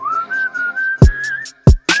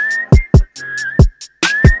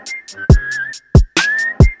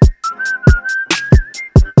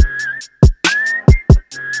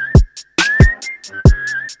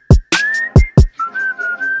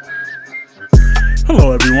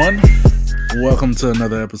Hello, everyone. Welcome to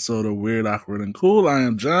another episode of Weird, Awkward, and Cool. I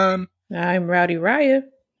am John. I'm Rowdy Raya.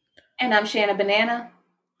 And I'm Shanna Banana.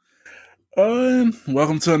 And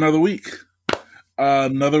welcome to another week.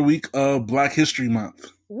 Another week of Black History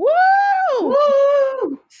Month. Woo!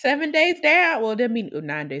 Woo! 7 days down. Well, that means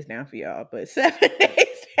 9 days down for y'all, but 7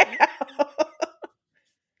 days down.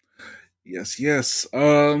 Yes.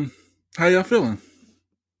 How y'all feeling?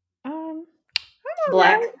 I'm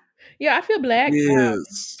Black. right. Yeah, I feel black.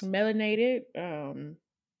 Yes. Melanated.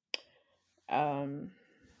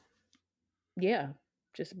 Yeah,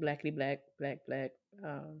 just blackly black.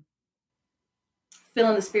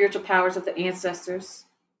 Feeling the spiritual powers of the ancestors.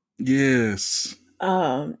 Yes.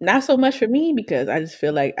 Not so much for me because I just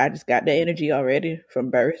feel like I just got the energy already from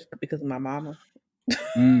birth because of my mama.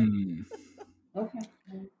 Okay.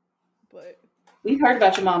 But We've heard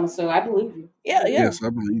about your mama, so I believe you. yeah. Yes, I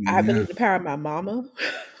believe you. I believe the power of my mama.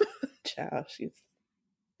 Child,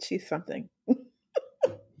 she's something.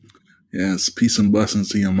 Yes, peace and blessings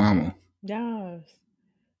to your mama. Yes.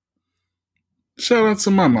 Shout out to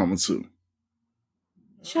my mama, too.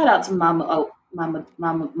 Shout out to mama. Oh, mama.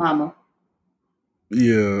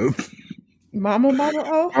 Yeah. Mama,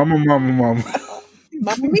 oh. Mama.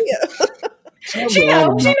 Mamma mia. She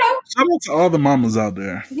know. Shout out to all the mamas out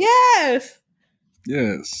there. Yes.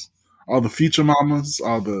 All the future mamas,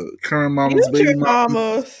 all the current mamas, Future baby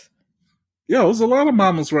mamas. Yeah, there was a lot of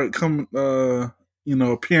mamas appearing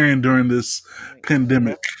during this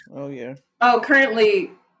pandemic. Oh yeah. Oh,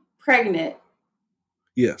 currently pregnant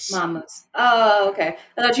Yes. mamas. Oh, okay.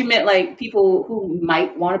 I thought you meant like people who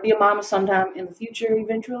might want to be a mama sometime in the future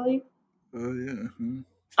eventually. Yeah.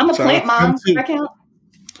 I'm a Shout plant out to them mom. too. I count.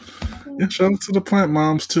 Yeah, shout out to the plant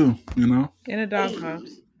moms too, And the dog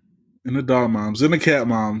moms. And the dog moms. And the cat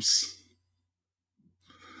moms.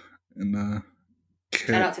 And the cat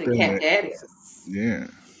Shout out to the cat daddies. Yeah.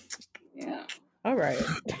 All right.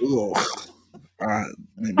 Ugh.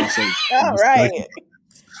 Make me say All right.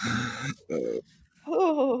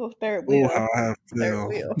 Third wheel. How I feel.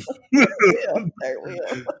 Third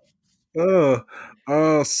wheel.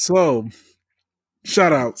 So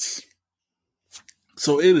shout outs.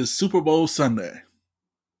 So it is Super Bowl Sunday.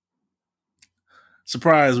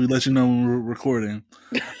 Surprise, we let you know when we're recording.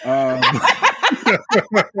 Because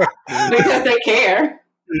they care.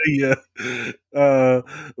 Yeah.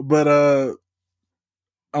 But I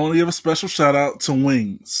want to give a special shout out to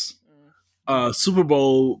Wings. Super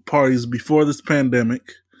Bowl parties before this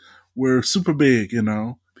pandemic were super big,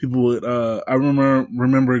 People would I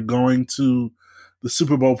remember going to the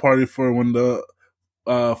Super Bowl party for when the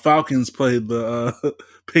Falcons played the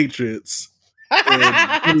Patriots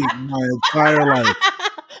my entire life.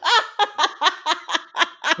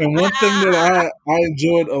 And one thing that I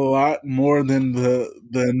enjoyed a lot more than the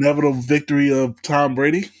inevitable victory of Tom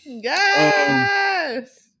Brady,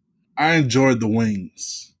 yes, I enjoyed the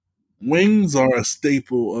wings. Wings are a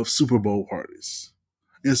staple of Super Bowl parties,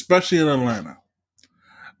 especially in Atlanta.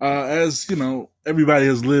 As you know, everybody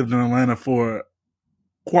has lived in Atlanta for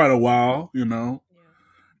quite a while,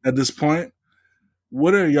 at this point.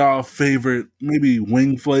 What are y'all favorite, maybe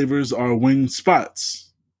wing flavors or wing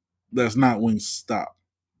spots that's not Wingstop?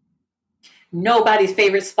 Nobody's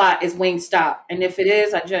favorite spot is Wingstop, and if it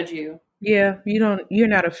is, I judge you. Yeah, you're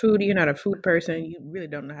not a foodie. You're not a food person. You really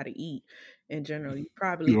don't know how to eat in general. You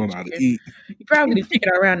probably don't know how to eat. You probably take it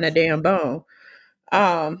around that damn bone.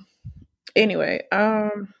 Anyway,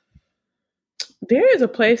 there is a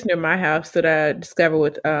place near my house that I discovered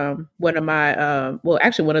with one of my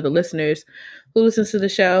one of the listeners who listens to the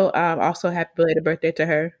show. Also, happy belated birthday to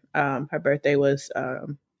her. Her birthday was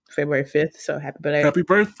February 5th, so happy belated. Happy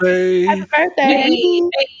birthday! Happy birthday!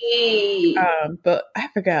 Hey. But I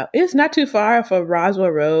forgot. It's not too far from Roswell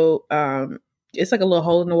Road. It's like a little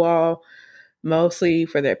hole in the wall, mostly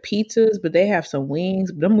for their pizzas, but they have some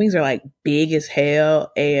wings. Them wings are like big as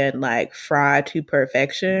hell and like fried to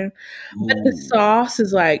perfection. Ooh. But the sauce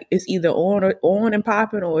is like it's either on and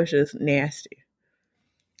popping or it's just nasty.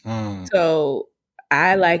 So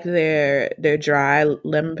I like their dry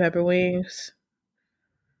lemon pepper wings.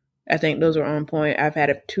 I think those were on point. I've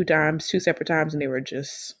had it two separate times, and they were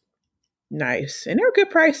just nice. And they were a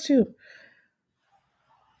good price, too.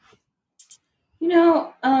 There's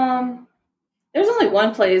only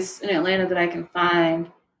one place in Atlanta that I can find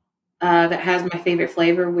that has my favorite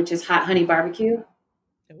flavor, which is hot honey barbecue.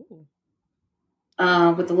 Ooh.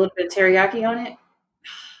 With a little bit of teriyaki on it.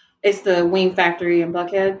 It's the Wing Factory in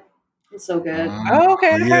Buckhead. It's so good. Okay.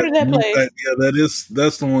 I've heard of that place.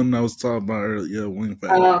 That's the one I was talking about earlier. Yeah, Wing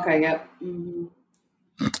Factory. Oh, okay, yep.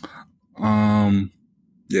 Mm-hmm.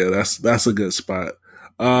 Yeah, that's a good spot.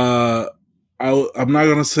 I'm not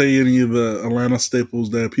gonna say any of the Atlanta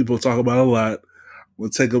staples that people talk about a lot. I'm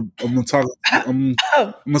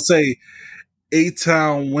gonna say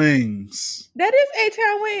A-Town Wings. That is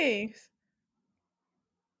A-Town Wings.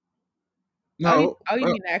 No, you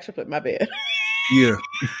mean the actual place? My bad. Yeah,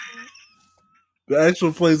 the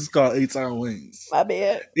actual place is called A-Town Wings. My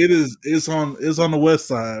bad. It's on the west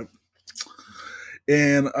side,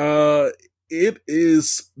 and it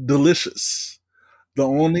is delicious. The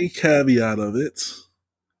only caveat of it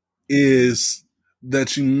is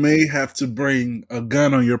that you may have to bring a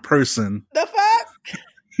gun on your person. The fuck?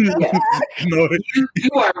 Yeah. You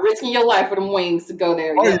are risking your life for them wings to go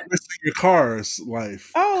there. Or you're risking your car's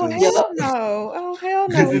life. Oh hell no! Oh hell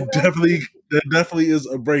no! There definitely is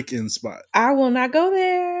a break-in spot. I will not go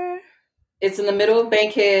there. It's in the middle of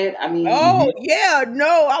Bankhead. I mean, yeah,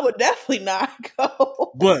 no, I would definitely not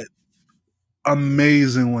go. But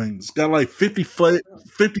amazing wings. Got like 50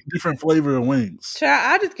 different flavor of wings.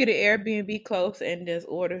 Child, I just get an Airbnb close and just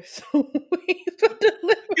order some wings for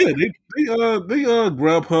delivery. Yeah, they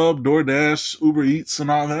Grubhub, DoorDash, Uber Eats,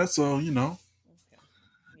 and all that. So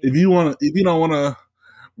if you don't want to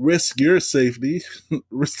risk your safety,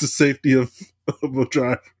 risk the safety of a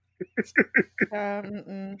driver.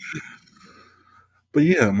 But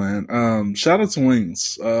yeah, man. Shout out to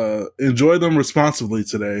Wings. Enjoy them responsibly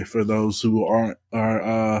today for those who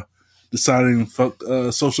are deciding fuck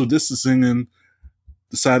social distancing and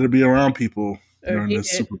decide to be around people during this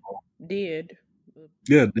Super Bowl. Did.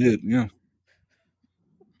 Yeah, did. Yeah.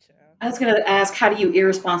 I was gonna ask, how do you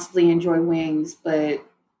irresponsibly enjoy wings? But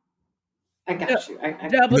I got you.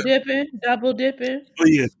 Double dipping. Oh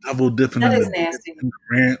yeah, double dipping. That is nasty. In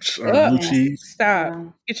the ranch, blue cheese. Stop. Yeah.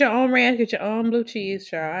 Get your own ranch. Get your own blue cheese,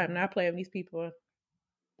 child. I'm not playing with these people.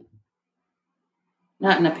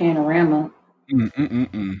 Not in a panorama.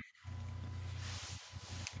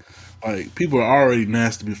 Like, people are already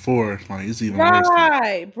nasty before. Like, it's even worse.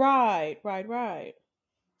 Right.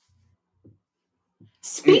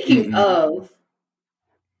 Speaking of,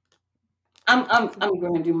 I'm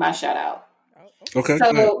going to do my shout out. Okay.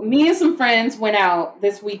 So me and some friends went out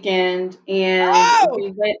this weekend, and we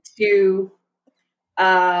went to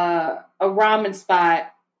a ramen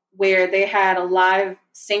spot where they had a live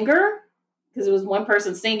singer, because it was one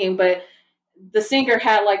person singing, but the singer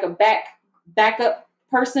had like a backup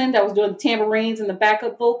person that was doing the tambourines and the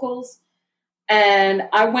backup vocals. And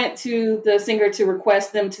I went to the singer to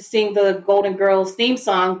request them to sing the Golden Girls theme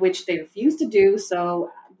song, which they refused to do. So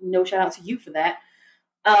no shout out to you for that.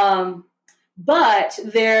 But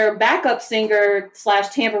their backup singer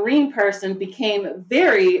 / tambourine person became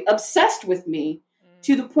very obsessed with me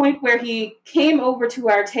to the point where he came over to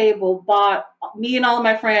our table, bought me and all of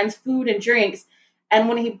my friends food and drinks. And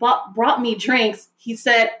when he brought me drinks, he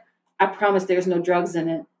said, "I promise there's no drugs in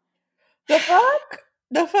it." The fuck?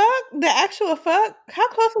 The actual fuck? How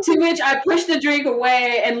close was to which I pushed the drink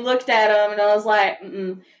away and looked at him, and I was like,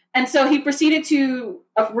 mm-mm. And so he proceeded to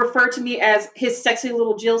refer to me as his sexy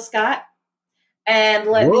little Jill Scott and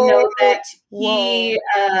let me know that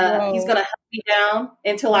he's going to help me down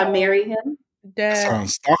until I marry him. That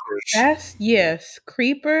sounds stalkerish. Yes.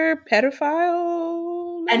 Creeper,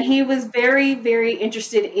 pedophile. And he was very, very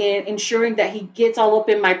interested in ensuring that he gets all up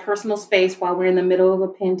in my personal space while we're in the middle of a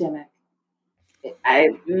pandemic.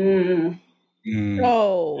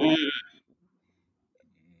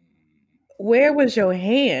 Where was your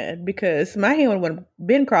hand? Because my hand would have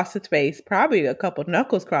been across his face, probably a couple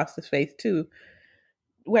knuckles across his face too.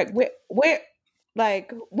 Where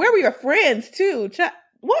were your friends too?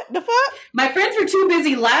 What the fuck? My friends were too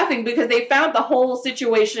busy laughing because they found the whole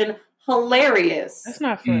situation hilarious. That's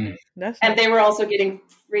not funny. And they were also getting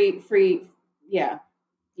free. Yeah.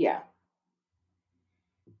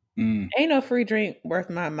 Ain't no free drink worth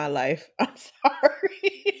my life. I'm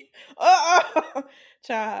sorry.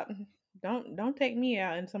 Child, don't take me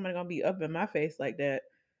out and somebody gonna be up in my face like that.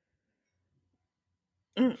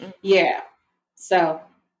 Yeah. So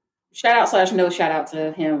shout out / no shout out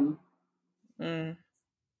to him. You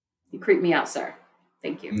creeped me out, sir.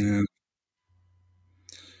 Thank you. Yeah.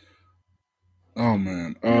 Oh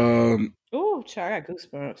man. Oh, child, I got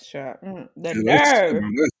goosebumps. Child. The nerve.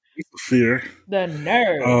 That's the fear. The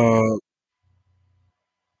nerve.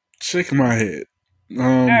 Shaking my head.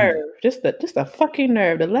 Nerve. Just the fucking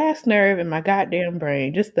nerve. The last nerve in my goddamn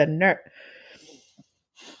brain. Just the nerve.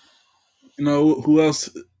 You know who else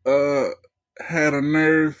had a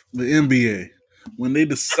nerve? The NBA. When they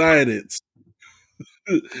decided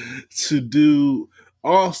to do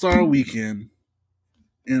All-Star Weekend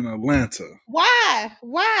in Atlanta. Why?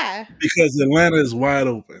 Because Atlanta is wide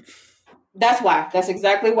open. That's why. That's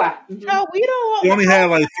exactly why. Mm-hmm. No, we don't. They only had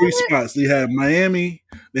like 3 spots. They had Miami,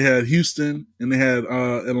 they had Houston, and they had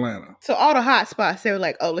Atlanta. So all the hot spots, they were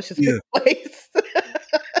like, "Oh, let's just pick a place.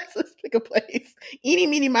 Let's pick a place." Eeny,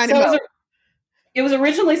 meeny, miny, mo. It was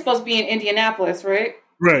originally supposed to be in Indianapolis, right?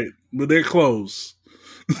 Right, but they're closed.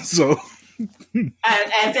 So,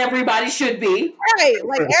 as everybody should be, right?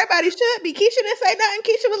 Like everybody should be. Keisha didn't say nothing.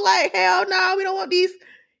 Keisha was like, "Hell no, we don't want these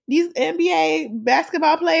NBA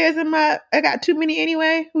basketball players in my. I got too many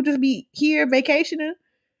anyway. Who just be here vacationing."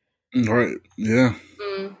 Right? Yeah.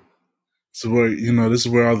 Mm. So where this is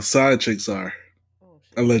where all the side chicks are,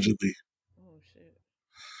 allegedly. Oh shit.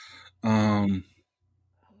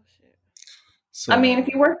 So, I mean,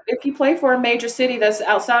 if you play for a major city that's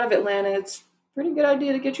outside of Atlanta, it's a pretty good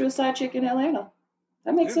idea to get you a side chick in Atlanta.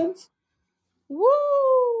 That makes sense. Woo!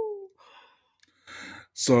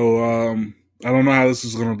 So, I don't know how this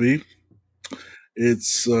is going to be.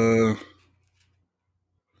 It's, of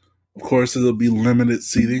course, it'll be limited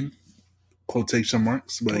seating, quotation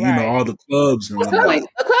marks, but all the clubs. The club's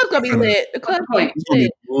going to be lit. The club's going to be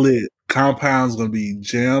lit. Compound's going to be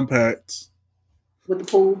jam-packed. With the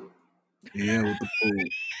pool. Yeah, with the pool.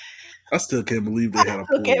 I still can't believe they had a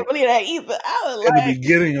pool. I can't believe that either. I was at the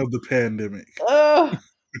beginning of the pandemic. Oh,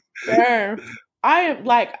 damn. I am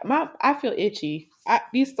like I feel itchy.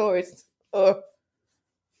 These stories. So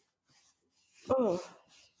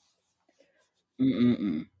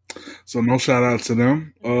no shout out to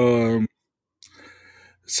them.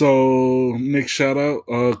 So Nick shout out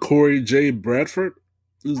Corey J. Bradford.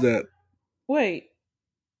 Who's that? Wait.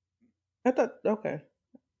 I thought okay.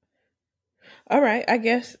 All right, I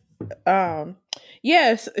guess.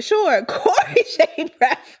 Yes, sure. Corey J.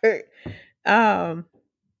 Bradford.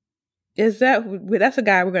 That's a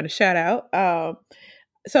guy we're going to shout out.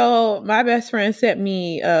 So my best friend sent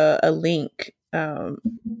me a link. I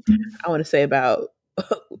want to say about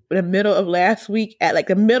the middle of last week at like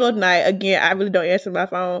the middle of the night. Again, I really don't answer my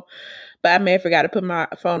phone, but I may have forgot to put my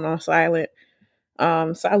phone on silent.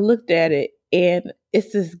 So I looked at it, and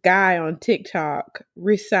it's this guy on TikTok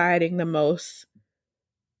reciting the most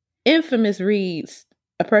infamous reads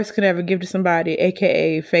a person could ever give to somebody,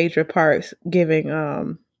 aka Phaedra Parks giving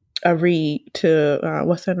a read to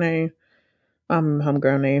what's her name?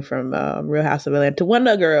 Homegirl name from Real House of Atlanta, to one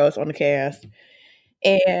of the girls on the cast,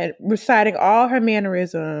 and reciting all her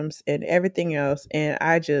mannerisms and everything else. And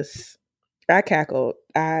I cackled.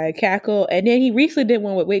 And then he recently did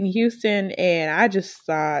one with Whitney Houston, and I just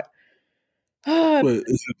thought, oh, wait,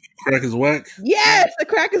 is it Crack is Whack? Yes, the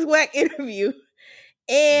Crack is Whack interview.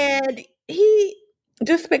 And he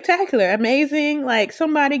just spectacular, amazing. Like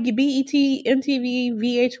somebody, BET, MTV,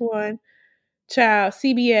 VH1, Child,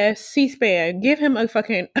 CBS, C-SPAN, give him a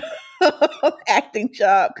fucking acting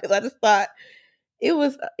job, because I just thought it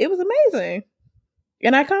was amazing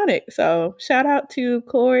and iconic. So shout out to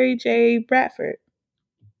Corey J. Bradford.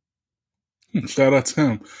 Shout out to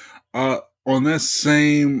him. On that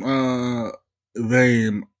same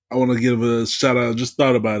vein, I want to give a shout out. Just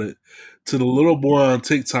thought about it, to the little boy on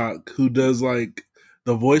TikTok who does like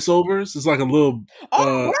the voiceovers. It's like a little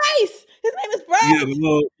Bryce. His name is Bryce. Yeah,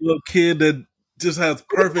 the little kid that just has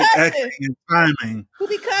perfect acting and timing. Who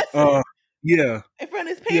be cussing? Yeah. In front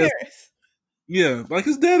of his parents. Yeah, like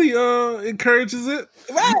his daddy encourages it.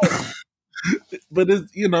 Right. But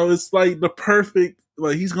it's like the perfect,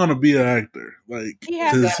 like he's gonna be an actor. Like he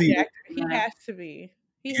has to be an actor. He has to be.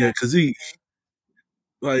 Because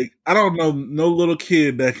like, I don't know no little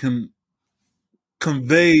kid that can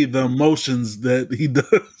convey the emotions that he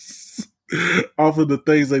does off of the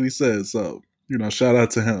things that he says. So, shout out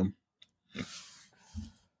to him.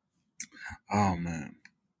 Oh man.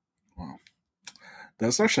 Wow.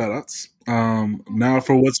 That's our shout outs. Now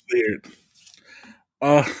for what's weird.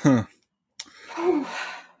 The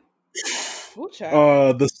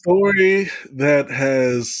story that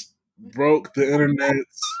has broke the internet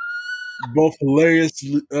both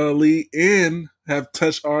hilariously and have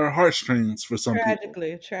touched our heartstrings for some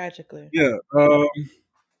people. Tragically. Yeah.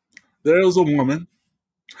 There was a woman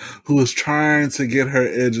who was trying to get her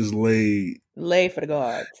edges laid. Laid for the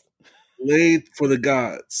gods. Laid for the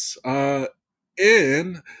gods.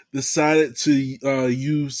 And decided to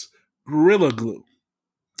use Gorilla Glue.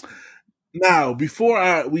 Now,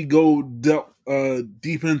 before we go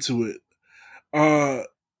deep into it, I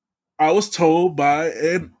was told by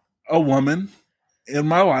a woman in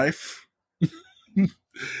my life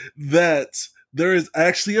that there is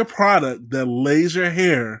actually a product that lays your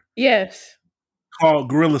hair. Yes. Called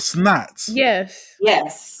Gorilla Snots. Yes.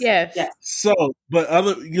 So, but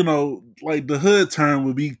other, like the hood term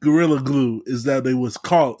would be Gorilla Glue, is that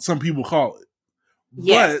some people call it.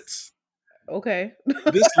 Yes. Okay.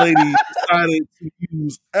 This lady decided to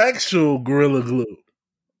use actual Gorilla Glue.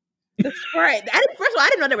 The spray. First of all, I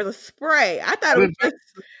didn't know there was a spray. I thought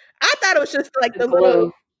it was just like the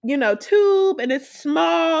little, tube, and it's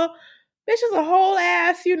small. It's just a whole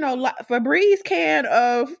ass, Febreze can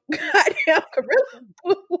of goddamn Gorilla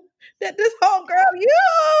Glue that this whole girl used.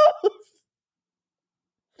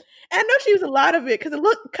 And I know she used a lot of it because it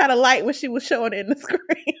looked kind of light when she was showing it in the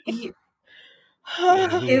screen.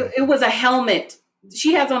 It was a helmet.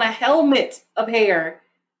 She has on a helmet of hair.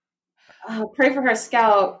 Pray for her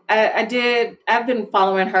scalp. I've been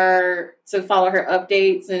following her to follow her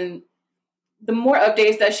updates, and the more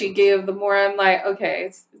updates that she gives, the more I'm like,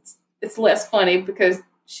 okay, it's less funny because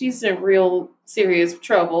she's in real serious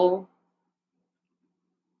trouble.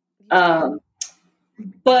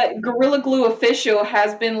 But Gorilla Glue Official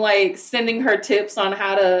has been like sending her tips on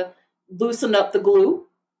how to loosen up the glue.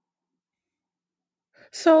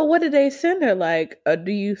 So what did they send her? Like, did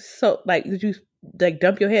you like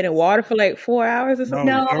dump your head in water for like 4 hours or something?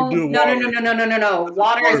 No.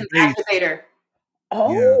 Water is an activator.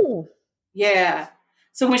 Oh. Yeah.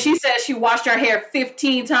 So when she said she washed her hair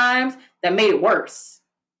 15 times, that made it worse.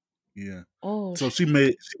 Yeah. Oh. So she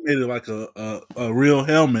made it like a real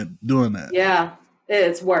helmet doing that. Yeah.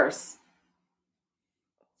 It's worse.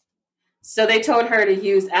 So they told her to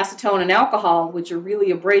use acetone and alcohol, which are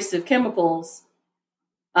really abrasive chemicals.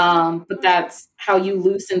 But that's how you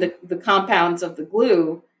loosen the compounds of the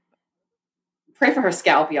glue. Pray for her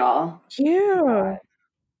scalp, y'all. Yeah.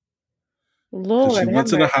 Lord, she went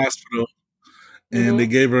to the hospital, and they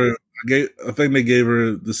gave her. I think they gave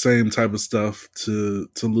her the same type of stuff to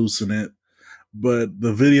loosen it. But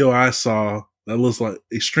the video I saw, that looks like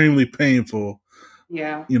extremely painful.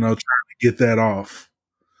 Yeah. Trying to get that off.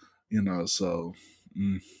 So.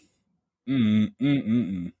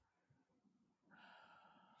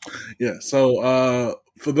 Yeah, so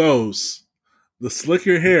for those, the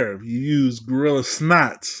slicker hair, if you use Gorilla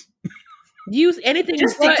Snot. Use anything.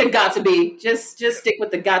 Just stick to Got To Be. Just stick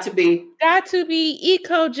with the Got To Be. Got To Be,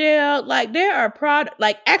 Eco Gel. Like, there are product,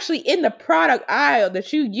 like actually in the product aisle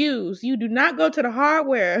that you use. You do not go to the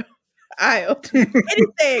hardware aisle to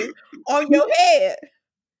anything on your head.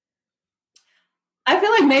 I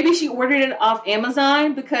feel like maybe she ordered it off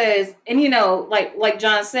Amazon because, and like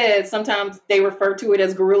John said, sometimes they refer to it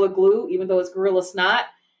as Gorilla Glue, even though it's Gorilla Snot.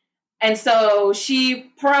 And so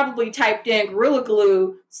she probably typed in Gorilla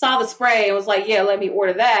Glue, saw the spray, and was like, yeah, let me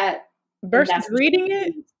order that. Versus reading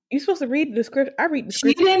it? You're supposed to read the description. I read the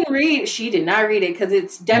description. She did not read it because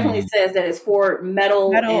it definitely says that it's for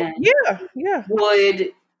metal and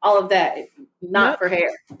wood, all of that. Not for hair.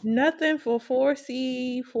 Nothing for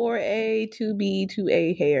 4C, 4A, 2B,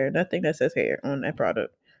 2A hair. Nothing that says hair on that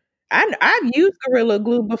product. I've used Gorilla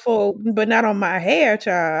Glue before, but not on my hair,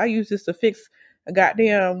 child. I used this to fix a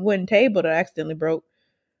goddamn wooden table that I accidentally broke.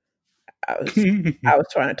 I was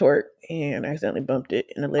trying to twerk and I accidentally bumped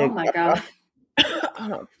it in the leg. Oh my god!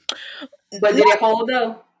 But did it hold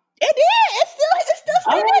though? It did. It's still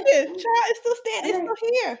standing. Child, it's still standing. It's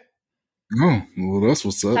still here. Oh, well, that's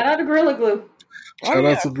what's up. Shout out to Gorilla Glue. Shout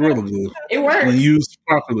out to Gorilla Glue. It works when used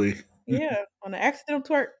properly. Yeah, on the accidental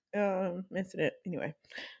twerk incident. Anyway,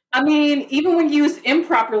 I mean, even when used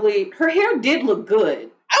improperly, her hair did look good.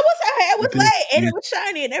 Her hair was light and it was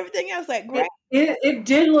shiny and everything else. Like, great. It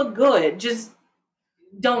did look good. Just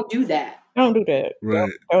don't do that. Don't do that.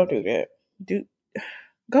 Right. Don't do that.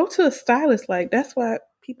 Go to a stylist. Like, that's why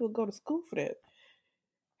people go to school for that.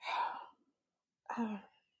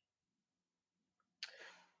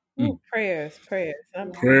 Prayers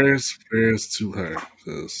to her.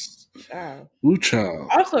 Child.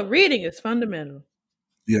 Also, reading is fundamental.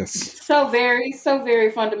 Yes. So very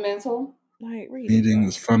fundamental. Like, reading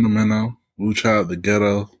is fundamental. Child, the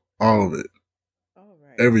ghetto, all of it. All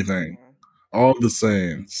right. Everything. All the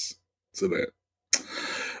sayings to that.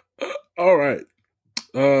 All right.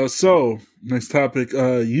 So next topic,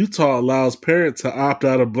 Utah allows parents to opt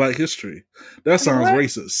out of Black History. That sounds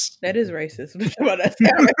racist. That is racist.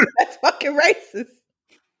 That's fucking racist.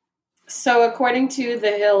 So according to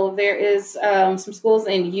The Hill, there is some schools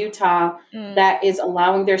in Utah that is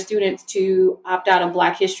allowing their students to opt out of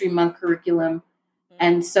Black History Month curriculum.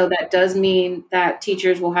 And so that does mean that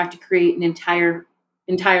teachers will have to create an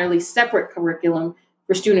entirely separate curriculum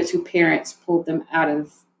for students whose parents pulled them out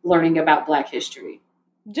of learning about Black history.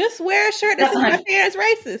 Just wear a shirt that says my parents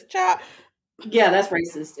racist, child. Yeah, that's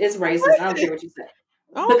racist. It's racist. I don't care what you say.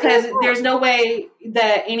 Because there's no way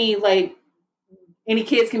that any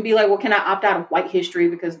kids can be like, well, can I opt out of white history?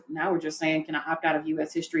 Because now we're just saying, can I opt out of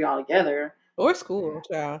U.S. history altogether? Or school,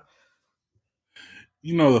 child.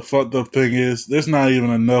 You know the fucked up thing is there's not even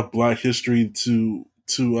enough Black history to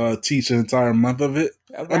teach an entire month of it.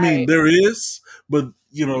 Right. I mean, there is, but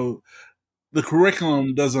the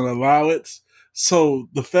curriculum doesn't allow it. So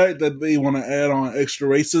the fact that they want to add on extra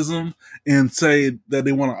racism and say that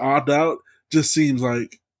they want to opt out just seems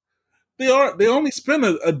like they only spend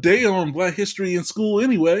a day on Black history in school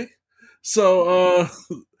anyway. So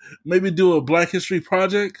maybe do a Black history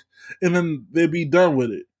project and then they'd be done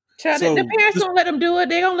with it. Child, so the parents don't let them do it.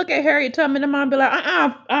 They don't look at Harriet Tubman and mom and be like,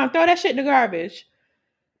 throw that shit in the garbage.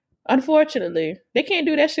 Unfortunately, they can't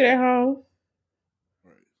do that shit at home.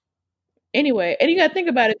 Anyway, and you got to think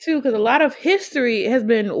about it too, because a lot of history has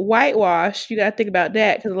been whitewashed. You got to think about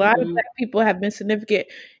that, because a lot of Black people have been significant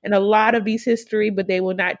in a lot of these history, but they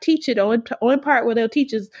will not teach it. Only part where they'll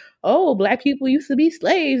teach is, Black people used to be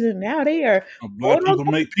slaves, and now they are. Black people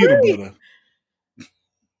make peanut butter.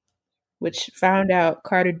 Which found out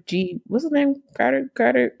Carter G. What's his name?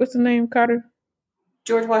 Carter. What's his name? Carter.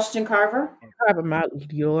 George Washington Carver.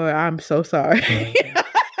 I'm so sorry.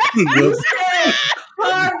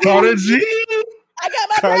 Carter G. I got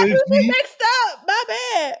my Carter G mixed up.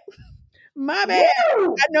 My bad.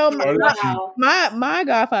 I know my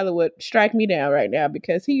godfather would strike me down right now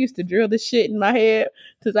because he used to drill this shit in my head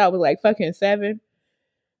since I was like fucking 7.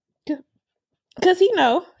 Cause he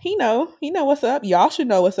know what's up. Y'all should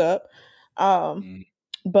know what's up.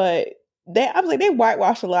 But I was like, they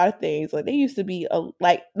whitewashed a lot of things. Like they used to be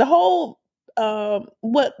like the whole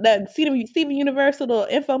what that Steven Universal, the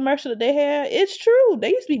infomercial that they had, it's true. They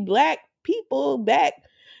used to be Black people back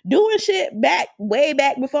doing shit way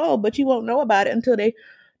back before, but you won't know about it until they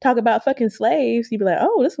talk about fucking slaves. You'd be like,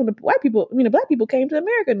 oh, this is when the the Black people came to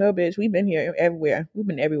America. No, bitch, we've been here everywhere. We've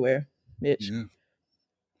been everywhere, bitch. Yeah.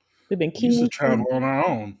 We've been We used to travel on our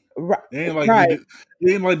own. Right. It ain't like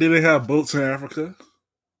they didn't have boats in Africa.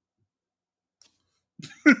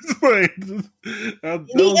 Like, that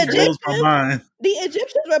blows my mind. The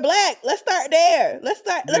Egyptians were Black. Let's start there. Let's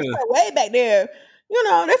start way back there.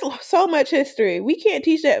 There's so much history. We can't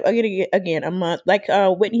teach that again a month. Like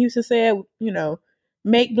Whitney Houston said,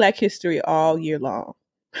 make Black history all year long.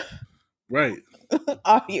 Right.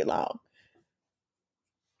 All year long.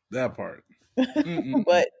 That part.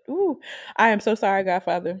 But I am so sorry,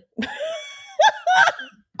 Godfather.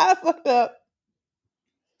 I fucked up.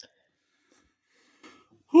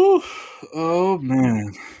 Whew. Oh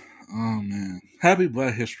man. Happy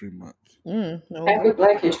Black History Month. Happy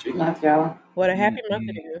Black History Month, y'all. What a happy month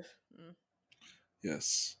it is.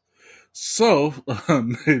 Yes. So,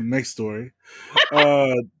 next story.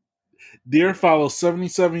 Deer follows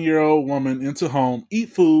 77-year-old woman into home, eat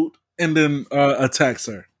food, and then attacks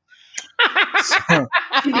her.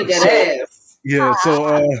 Yeah,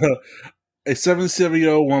 so a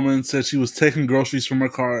 77-year-old woman said she was taking groceries from her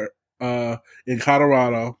car in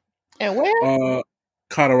Colorado. And where?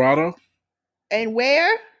 Colorado. And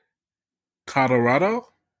where? Colorado.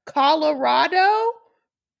 Colorado?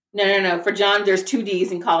 No. For John, there's 2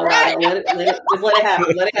 D's in Colorado. Let it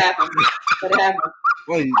happen. Let it happen.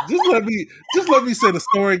 Wait, just let me say the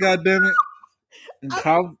story, goddammit. In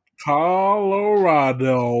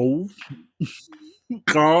Colorado.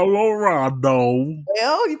 Colorado.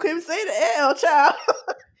 Well, you couldn't say the L, child.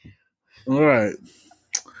 All right.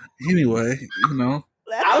 Anyway, I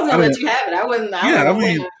was gonna let you have it. I wasn't.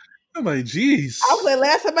 I'm like, geez. I was like,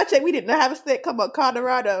 last time I checked, we didn't have a state come up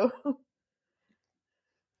Colorado.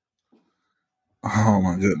 Oh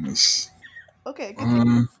my goodness. Okay.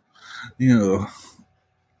 All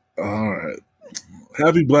right.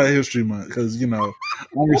 Happy Black History Month, because I'm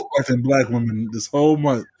respecting Black women this whole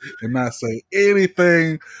month and not say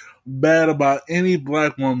anything bad about any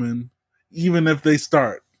Black woman, even if they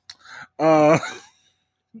start. Jump,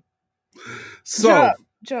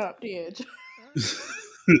 yeah.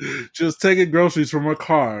 Just taking groceries from her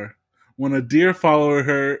car when a deer followed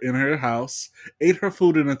her in her house, ate her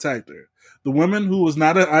food, and attacked her. The woman, who was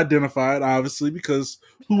not identified, obviously, because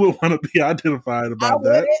who would want to be identified about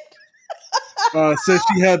that, said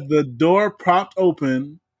she had the door propped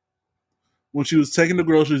open when she was taking the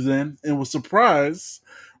groceries in and was surprised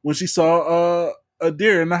when she saw a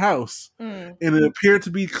deer in the house. And it appeared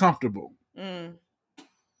to be comfortable.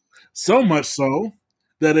 So much so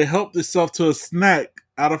that it helped itself to a snack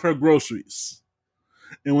out of her groceries.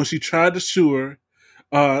 And when she tried to shoo her,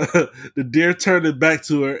 the deer turned it back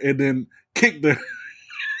to her and then kicked her.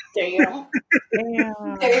 Damn.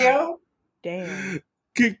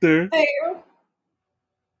 Kicked her. Damn.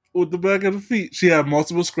 With the back of the feet. She had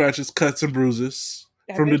multiple scratches, cuts, and bruises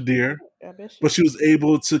from the deer, but she was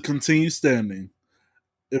able to continue standing.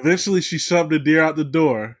 Eventually, she shoved the deer out the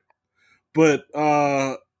door, but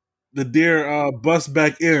the deer busts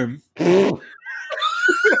back in.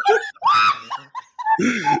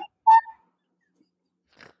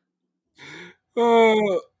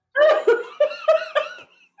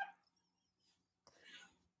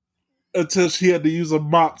 Until she had to use a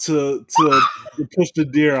mop to push the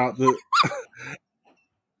deer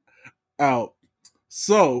out.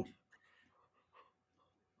 So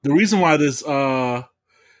the reason why this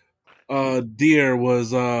deer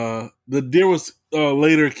was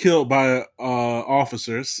later killed by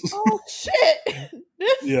officers. Oh shit!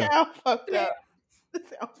 This sounds fucked up.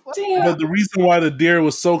 But the reason why the deer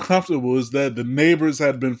was so comfortable is that the neighbors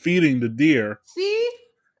had been feeding the deer. See?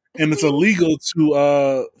 And it's illegal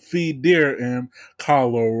to feed deer in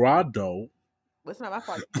Colorado. Well, it's not my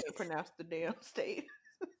fault you can't pronounce the damn state.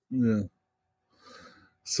 Yeah.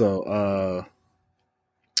 So,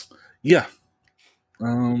 yeah.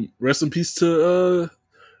 Rest in peace to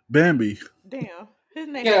Bambi. Damn. His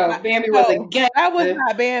name Bambi was a gangster. That was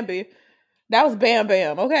not Bambi. That was Bam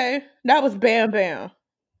Bam, okay? That was Bam Bam.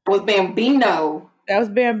 That was Bambino. That was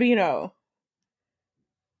Bambino.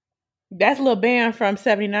 That's Lil Bam from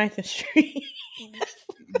 79th Street.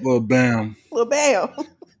 Lil Bam. Lil Bam.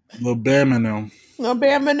 Lil Bam and them. Lil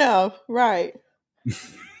Bam and them, right.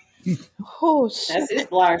 Oh, shit. That's his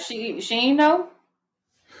blog. She ain't know?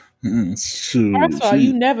 Shoot. First of all,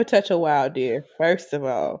 you never touch a wild deer. First of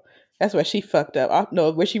all. That's where she fucked up. No,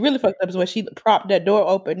 where she really fucked up is when she propped that door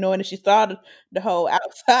open knowing that she saw the hole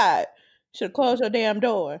outside. Should have closed your damn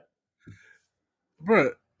door. Bruh,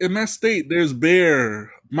 in that state, there's bear,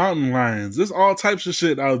 mountain lions. There's all types of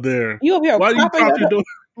shit out there. You over here Why do you prop your door?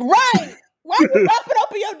 Right. Why you propping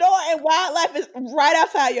open your door and wildlife is right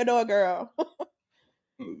outside your door, girl?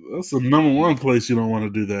 That's the number one place you don't want to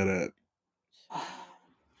do that at.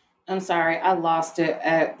 I'm sorry, I lost it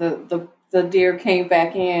at the deer came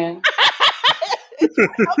back in.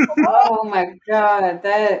 Oh my god,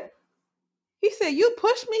 that he said, "You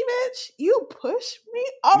push me, bitch. You push me.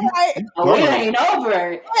 All right. Oh, it ain't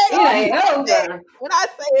over. It ain't over. When I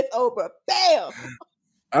say it's over, bam.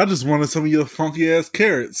 I just wanted some of your funky ass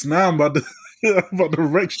carrots. Now I'm about to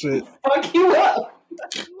wreck shit. Fuck you up.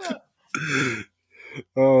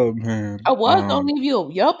 Oh man. I was gonna leave you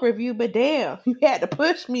a Yelp review, but damn, you had to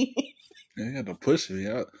push me. You had to push me.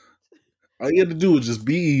 All you had to do was just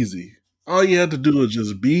be easy. All you had to do was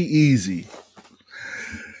just be easy.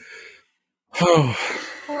 Oh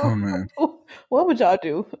man. What would y'all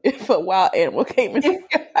do if a wild animal came in?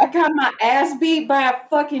 If I got my ass beat by a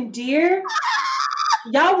fucking deer,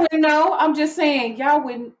 y'all wouldn't know. I'm just saying, y'all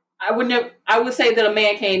wouldn't. I would never. I would say that a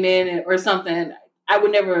man came in or something. I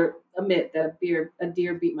would never admit that a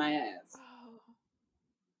deer beat my ass.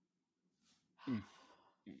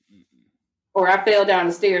 Or I fell down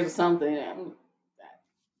the stairs or something.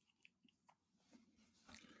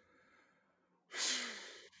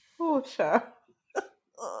 Oh, child.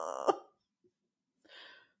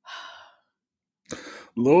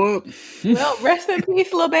 Lord. Well, rest in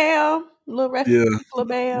peace, Lil Bam. Rest in peace, Lil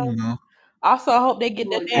Bam. You know. Also, I hope they get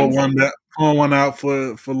that damn. Pour one out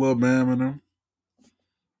for Lil Bam and them.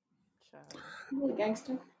 Little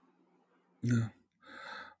gangster. Yeah.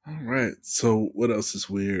 All right. So what else is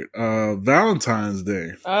weird? Valentine's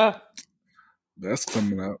Day. That's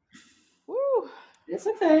coming up. Woo. It's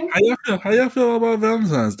a thing. How y'all feel about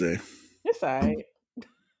Valentine's Day? It's alright.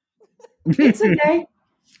 It's a day.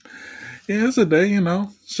 Yeah, it's a day, you know.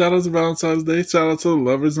 Shout out to Valentine's Day. Shout out to the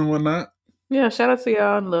lovers and whatnot. Yeah, shout out to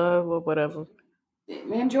y'all in love or whatever.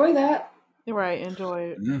 Enjoy that. You're right, enjoy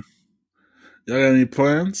it. Yeah. Y'all got any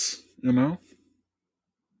plans, you know?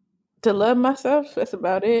 To love myself, that's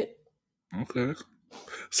about it. Okay.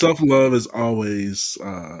 Self-love is always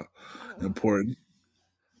important.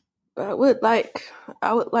 I would like,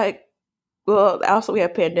 well, also we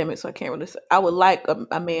have pandemic, so I can't really say. I would like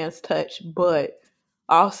a man's touch, but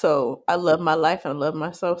also I love my life and I love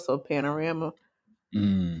myself, so panorama.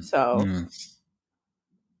 So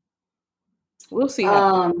we'll see.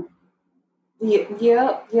 Yep.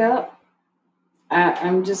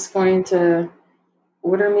 I'm just going to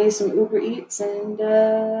order me some Uber Eats and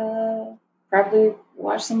probably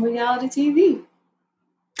watch some reality TV.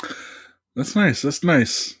 That's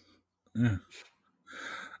nice. Yeah.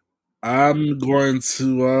 I'm going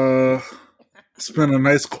to spend a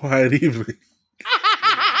nice quiet evening.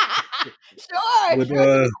 Sure. With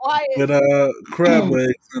crab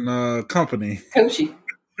legs and company. Coachy.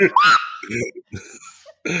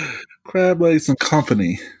 Crab legs and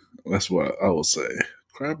company. That's what I will say.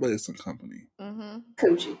 Crab legs and company. Mm-hmm.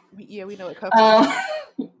 Coachy. Yeah, we know what company.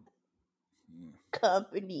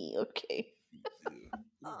 Company, okay.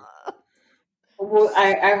 Well,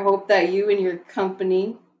 I hope that you and your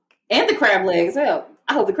company And the crab legs. Hell,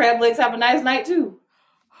 I hope the crab legs have a nice night too.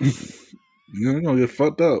 You're gonna get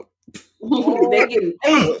fucked up. They getting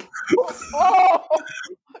ate.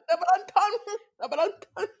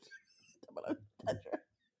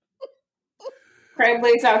 Crab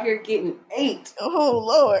legs out here getting ate. Oh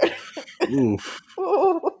Lord. Oof.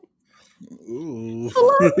 Ooh. Ooh. It's a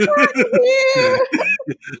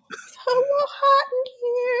little hot in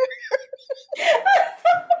here. It's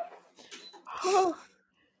a little hot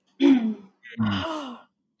in here.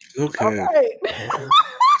 Okay. All right.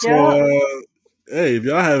 So, hey, if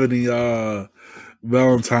y'all have any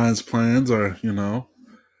Valentine's plans or,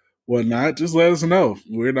 whatnot, just let us know.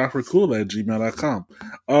 We're not for cool at gmail.com.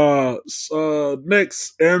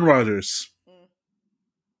 Next, Aaron Rodgers.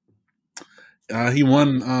 He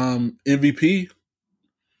won MVP.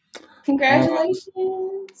 Congratulations.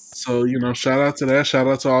 So, shout out to that. Shout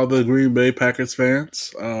out to all the Green Bay Packers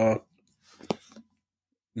fans. Yeah.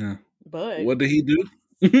 But what did he do?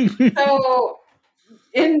 So,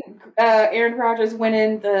 in Aaron Rodgers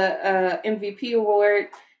winning the MVP award,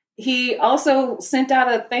 he also sent out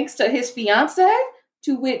a thanks to his fiance,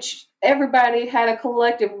 to which everybody had a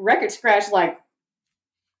collective record scratch like,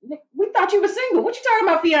 we thought you were single. What you talking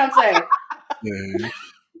about, fiance? Yeah.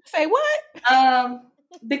 Say what?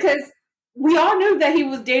 Because we all knew that he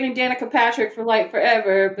was dating Danica Patrick for like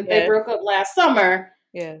forever, but they broke up last summer.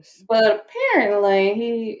 Yes. But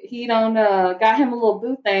apparently he don't got him a little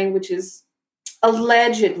boo thing, which is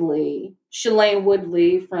allegedly Shailene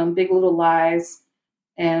Woodley from Big Little Lies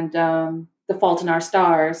and The Fault in Our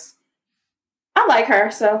Stars. I like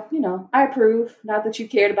her, so I approve. Not that you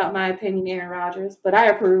cared about my opinion, Aaron Rodgers, but I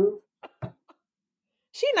approve.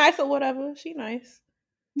 She nice or whatever. She nice.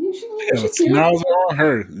 Smiles on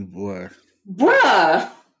her, boy.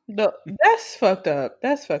 Bruh. No, that's fucked up.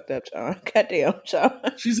 That's fucked up, John. Goddamn, John.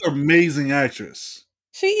 She's an amazing actress.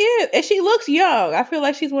 She is. And she looks young. I feel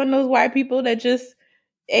like she's one of those white people that just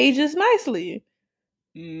ages nicely.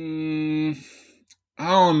 I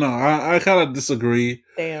don't know. I kind of disagree.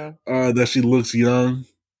 Damn. That she looks young.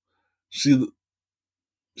 She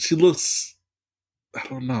looks, I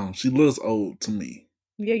don't know. She looks old to me.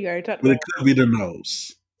 Yeah, you already talked about it. But it could be the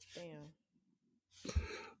nose. Damn.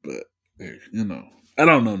 But, I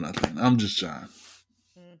don't know nothing. I'm just John.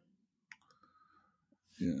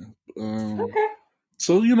 Yeah. Okay.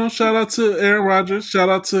 So, shout out to Aaron Rodgers. Shout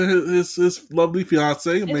out to his lovely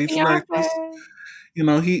fiance, amazing actress.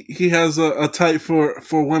 He has a type for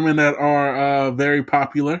women that are very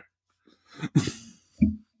popular.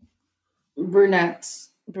 Brunettes.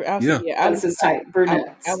 Yeah. That's his type.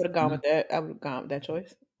 Brunettes. I would have gone with that. I would have gone with that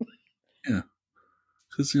choice. Yeah.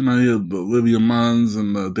 Because, you have the Olivia Munns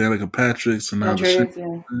and the Danica Patricks and now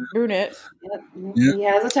the brunettes. Yep. He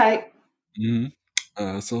has a type.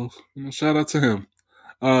 Mm-hmm. So, shout out to him.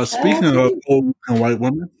 Speaking of old and white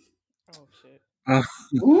women. Oh, shit.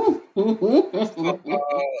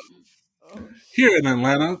 Here in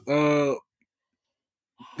Atlanta,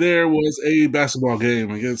 there was a basketball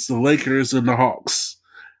game against the Lakers and the Hawks.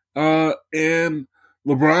 And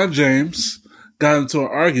LeBron James got into an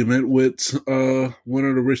argument with one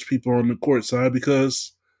of the rich people on the court side,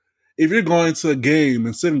 because if you're going to a game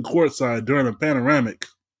and sitting courtside during a panoramic,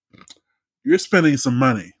 you're spending some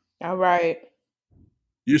money. All right.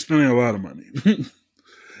 You're spending a lot of money.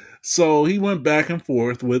 So he went back and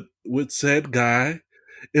forth with said guy,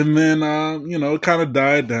 and then it kind of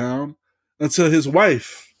died down until his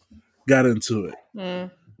wife got into it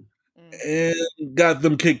and got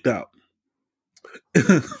them kicked out.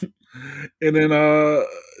 And then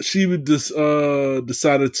she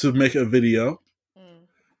decided to make a video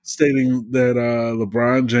stating that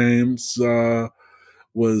LeBron James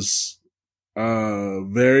was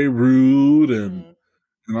very rude and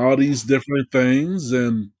all these different things,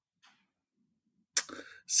 and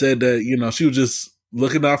said that she was just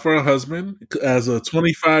looking out for her husband as a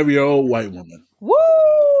 25-year-old white woman. Woo!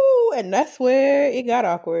 And that's where it got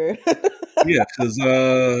awkward. Yeah, because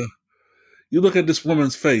you look at this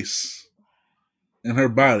woman's face and her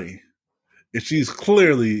body, and she's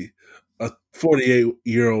clearly a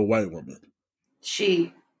 48-year-old white woman.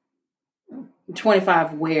 She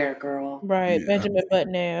 25 where, girl? Right, yeah. Benjamin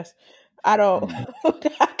Button ass. I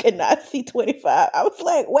cannot see 25. I was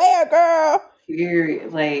like, where, girl?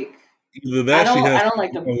 Like, either that I don't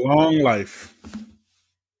like a long life.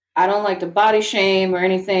 I don't like to body shame or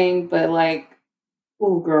anything, but like,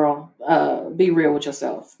 ooh, girl, be real with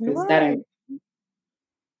yourself, because that ain't.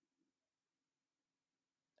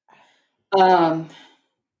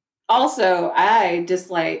 Also, I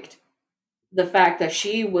disliked the fact that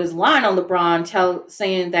she was lying on LeBron,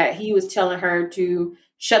 saying that he was telling her to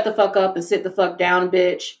shut the fuck up and sit the fuck down,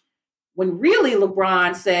 bitch. when really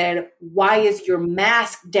LeBron said, "Why is your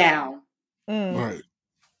mask down?" Right.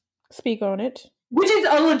 Speak on it. Which is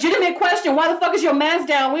a legitimate question. Why the fuck is your mask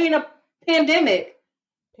down? We in a pandemic.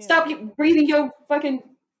 Stop breathing your fucking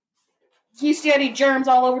yeasty germs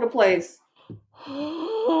all over the place.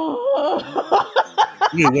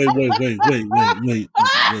 Wait.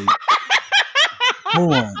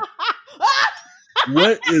 Hold on.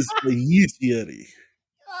 What is the yeast yeti?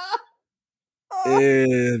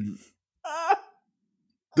 And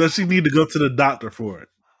does she need to go to the doctor for it?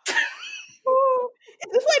 Is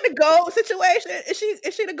this like the goat situation? Is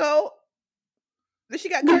she the goat? Does she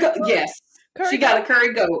got curry goat? Yes. She got a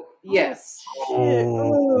curry goat. Yes.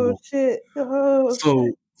 Oh shit.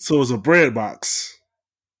 So it's a bread box.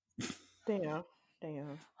 Damn.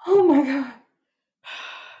 Oh my god.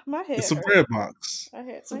 My head. It's a bread box.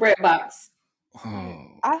 It's a bread box.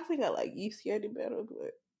 Oh. I think I like yeast yeti better,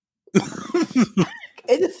 but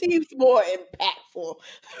it just seems more impactful.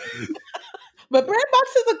 But bread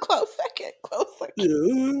box is a close second.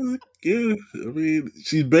 Yeah. I mean,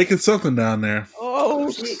 she's baking something down there. Oh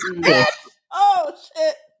shit! Oh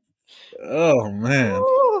shit! Oh man!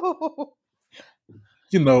 Ooh.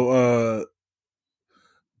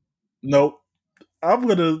 Nope. I'm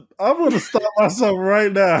gonna stop myself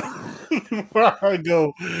right now before I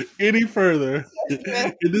go any further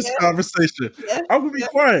in this conversation. Yes, I'm gonna be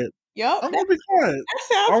quiet. Yep. I'm gonna be quiet. That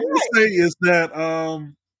sounds all I'm gonna say is that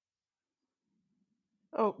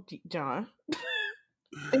oh, John,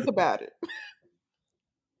 think about it.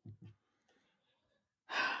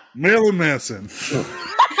 Marilyn Manson. That's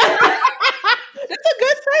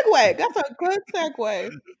a good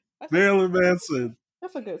segue. Marilyn Manson.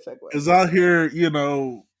 That's a good segue. Is out here,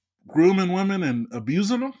 grooming women and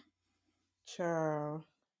abusing them. Sure.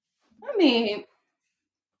 I mean,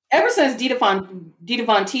 ever since Dita Von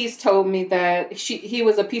Teese told me that he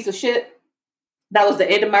was a piece of shit, that was the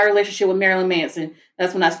end of my relationship with Marilyn Manson.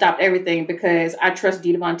 That's when I stopped everything because I trust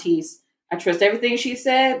Dita Von Teese. I trust everything she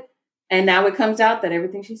said, and now it comes out that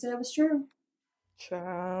everything she said was true.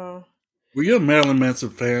 Sure. Were you a Marilyn Manson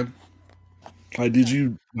fan? Like, did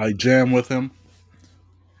you jam with him?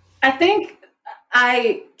 I think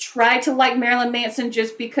I tried to like Marilyn Manson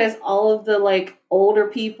just because all of the older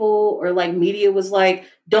people or media was like,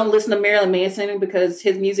 don't listen to Marilyn Manson because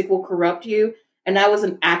his music will corrupt you. And I was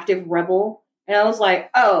an active rebel. And I was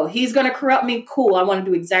like, oh, he's going to corrupt me. Cool. I want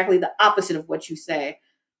to do exactly the opposite of what you say.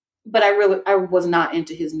 But I was not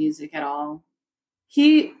into his music at all.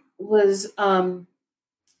 He was, I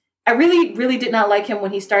really, really did not like him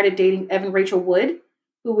when he started dating Evan Rachel Wood,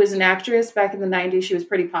 who was an actress back in the 90s. She was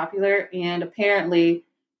pretty popular. And apparently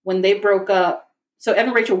when they broke up, so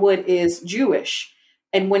Evan Rachel Wood is Jewish.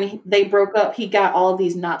 And when they broke up, he got all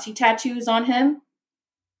these Nazi tattoos on him.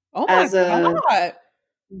 Oh my God.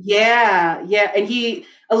 Yeah. And he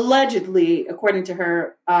allegedly, according to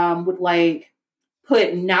her, would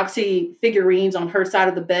put Nazi figurines on her side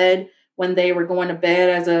of the bed when they were going to bed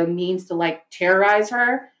as a means to terrorize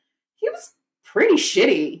her. He was pretty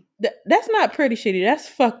shitty. That's not pretty shitty. That's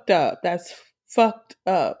fucked up. That's fucked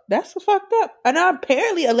up. And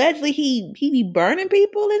apparently, allegedly, he be burning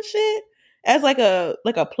people and shit as a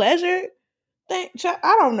pleasure thing.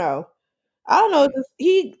 I don't know.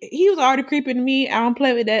 He was already creeping to me. I don't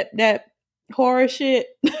play with that horror shit.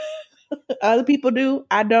 Other people do.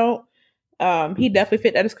 I don't. He definitely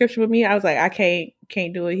fit that description with me. I was like, I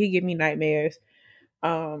can't do it. He give me nightmares.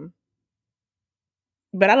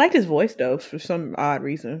 But I liked his voice though for some odd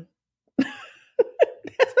reason.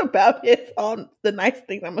 That's about it. All the nice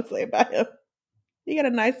things I'm gonna say about him. He got a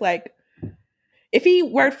nice if he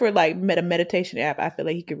worked for a meditation app, I feel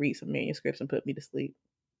like he could read some manuscripts and put me to sleep.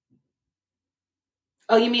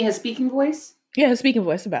 Oh, you mean his speaking voice? Yeah, his speaking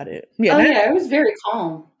voice about it. Yeah, it was very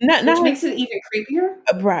calm. Which makes it even creepier.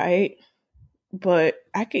 Right. But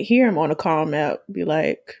I could hear him on a calm app be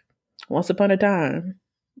like, once upon a time.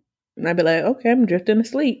 And I'd be like, okay, I'm drifting to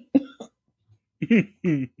sleep.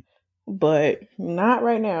 But not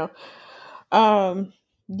right now.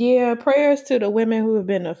 Yeah, prayers to the women who have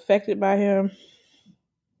been affected by him.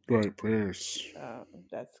 Right, prayers.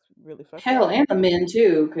 That's really fucking hell, and the men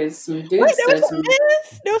too, because some dudes. Wait, there was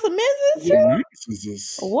some men's too.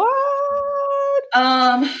 What?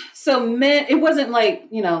 So men, it wasn't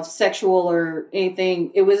sexual or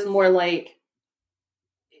anything. It was more like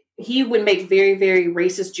he would make very, very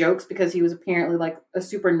racist jokes because he was apparently a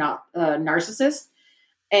super narcissist.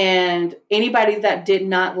 And anybody that did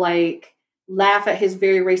not laugh at his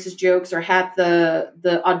very racist jokes or had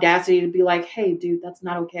the audacity to be like, hey, dude, that's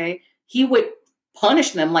not okay, he would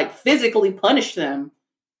punish them, physically punish them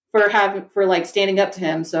for standing up to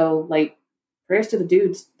him. So prayers to the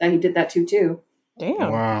dudes that he did that to too. Damn.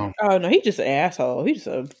 Wow. Oh no, he's just an asshole. He's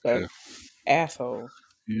just a asshole.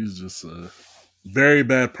 He's just a very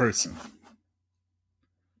bad person.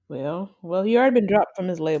 Well, he already been dropped from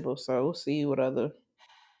his label, so we'll see what other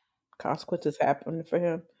consequences happen for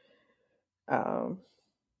him. Well,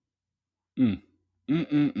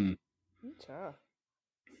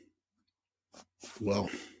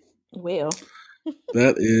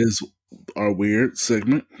 that is our weird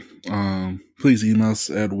segment. Please email us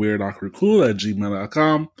at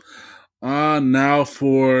weirdawkwardcool@gmail.com. Now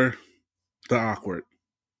for the awkward.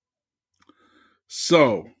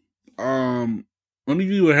 So, one of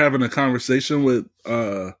you were having a conversation with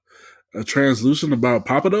a translucent about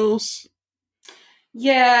Pappadeaux.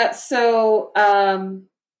 Yeah, so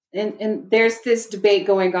and there's this debate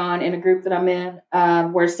going on in a group that I'm in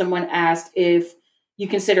where someone asked if you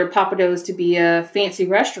consider Pappadeaux to be a fancy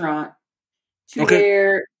restaurant.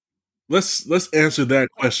 Where let's answer that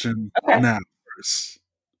question now first.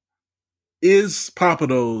 Is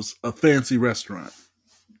Pappadeaux a fancy restaurant?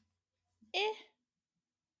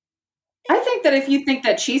 I think that if you think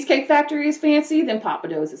that Cheesecake Factory is fancy, then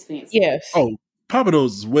Pappadeaux is fancy. Yes. Oh, Pappadeaux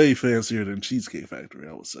is way fancier than Cheesecake Factory,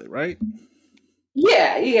 I would say, right?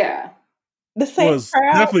 Yeah. The same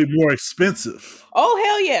crowd. Definitely more expensive. Oh,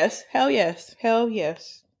 hell yes. Hell to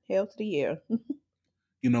the yeah.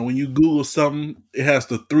 You know, when you Google something, it has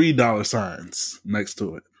the $3 signs next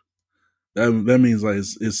to it. That means like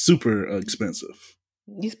it's super expensive.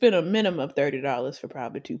 You spend a minimum of $30 for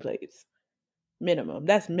probably 2 plates. Minimum.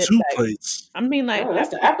 That's two plates. I mean, like that's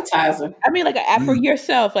the appetizer. I mean, like for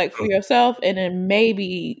yourself, and then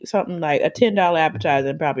maybe something like a $10 appetizer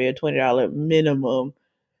and probably a $20 minimum.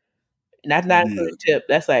 And that's not including tip.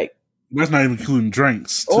 That's not even including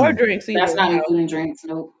drinks too. Or drinks. Either. That's not including drinks.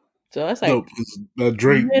 Nope. So that's like the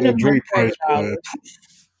drink price.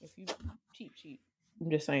 If you cheap, I'm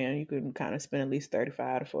just saying you can kind of spend at least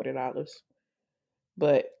 $35 to $40.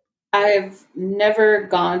 But I've never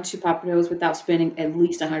gone to Pappadeaux without spending at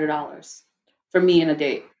least $100 for me in a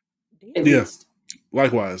date. At least.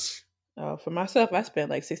 Likewise. For myself, I spent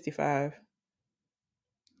like $65.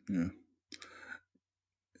 Yeah.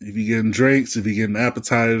 If you're getting drinks, if you're getting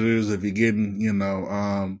appetizers, if you're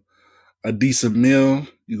getting, a decent meal,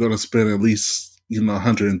 you're gonna spend at least,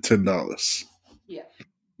 $110. Yeah.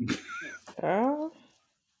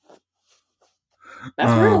 That's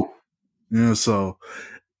real. Yeah, so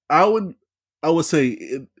I would say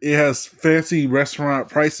it has fancy restaurant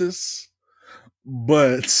prices,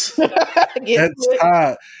 but that's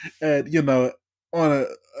hot at on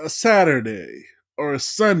a Saturday or a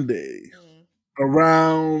Sunday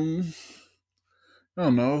around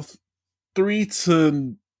 3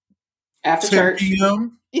 to after 10 church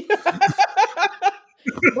p.m.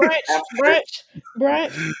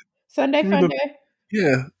 brunch, Sunday fun day.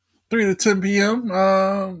 Yeah, 3 to 10 p.m.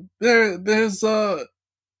 There's a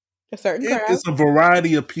certain crowd. It's a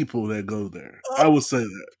variety of people that go there. I would say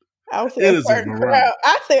that. I would say a certain crowd.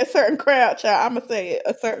 I say a certain crowd, child. I'm gonna say it.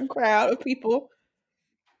 A certain crowd of people.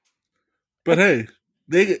 But hey,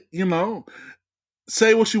 they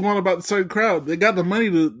say what you want about the certain crowd. They got the money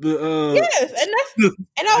to yes, and that's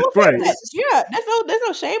and I would say that. There's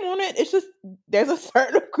no shame on it. It's just there's a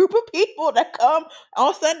certain group of people that come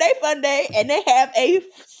on Sunday fun day and they have a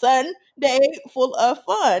Sunday full of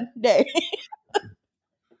fun day.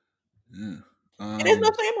 Yeah. And there's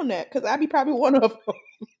no shame on that because I'd be probably one of them.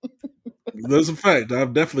 That's a fact.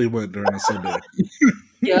 I've definitely went during a Sunday.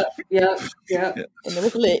 Yep. And it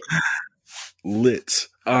was lit.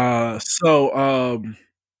 So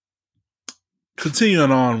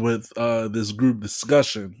continuing on with this group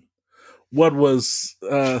discussion, what was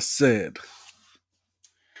said?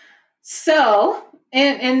 So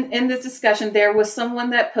in this discussion, there was someone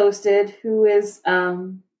that posted who is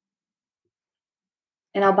an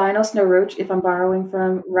albino snow roach, if I'm borrowing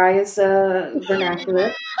from Raya's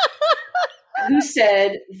vernacular, who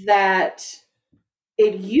said that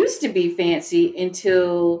it used to be fancy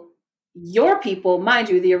until your people, mind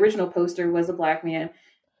you, the original poster was a black man.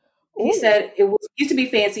 He Ooh. said it used to be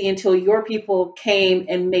fancy until your people came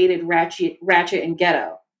and made it ratchet and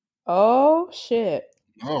ghetto. Oh shit!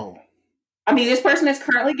 Oh, I mean, this person is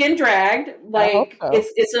currently getting dragged. Like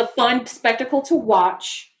it's a fun spectacle to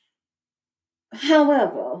watch.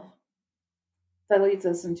 However, that leads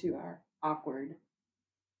us into our awkward.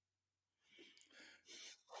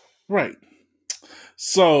 Right.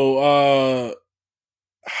 So,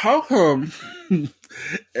 how come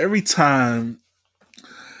every time,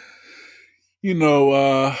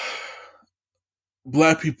 black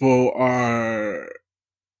people are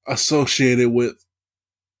associated with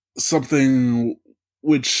something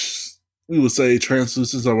which we would say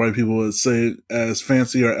translucents, or white people would say as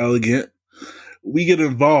fancy or elegant. We get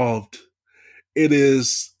involved, it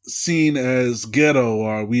is seen as ghetto,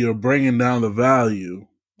 or we are bringing down the value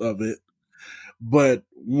of it. But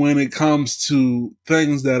when it comes to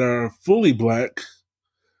things that are fully black,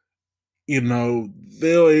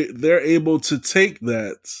 they're able to take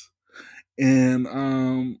that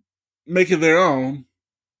and make it their own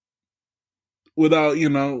without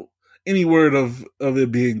any word of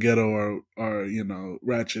it being ghetto or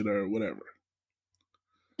ratchet or whatever.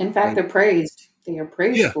 In fact, they're praised. They are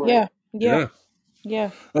praised for it. Yeah.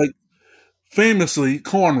 Like famously,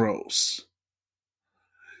 cornrows.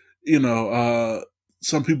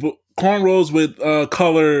 Some people cornrows with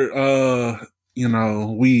color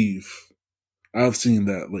weave. I've seen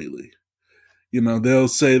that lately. They'll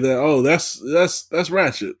say that, oh, that's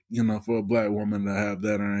ratchet, for a black woman to have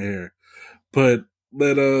that in her hair. But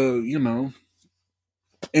let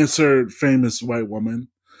insert famous white woman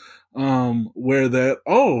wear that,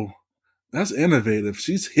 oh, that's innovative.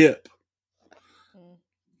 She's hip.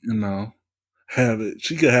 Have it.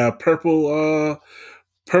 She could have purple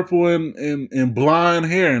and blonde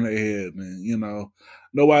hair in her head, and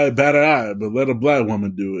nobody bat an eye, but let a black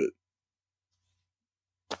woman do it.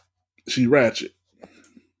 She ratchet.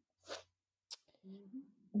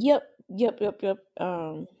 Yep.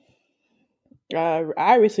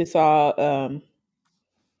 I recently saw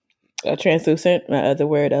a translucent, my other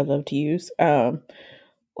word I love to use, had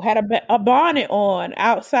a bonnet on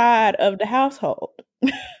outside of the household,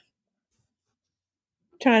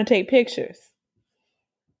 trying to take pictures.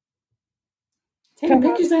 Taking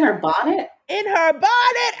pictures in her bonnet? In her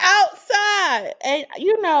bonnet outside. And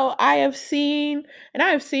I have seen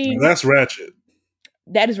that's ratchet.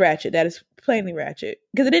 That is ratchet. That is plainly ratchet.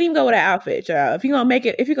 Because it didn't even go with that outfit, child. If you're gonna make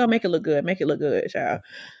it look good, make it look good, child.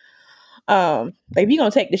 Like if you're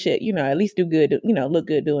gonna take the shit, at least do good, look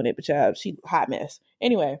good doing it, but child, she hot mess.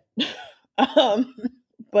 Anyway.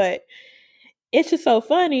 But it's just so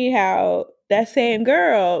funny how that same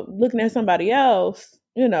girl looking at somebody else,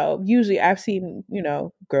 usually I've seen,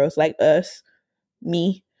 girls like us,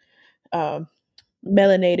 me,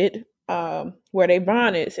 melanated, wear they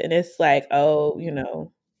bonnets, and it's like,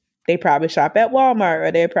 oh, they probably shop at Walmart,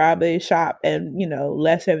 or they probably shop in,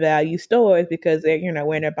 lesser value stores because they're,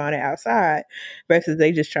 wearing their bonnet outside, versus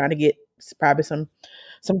they just trying to get probably some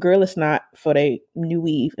girl is not for their new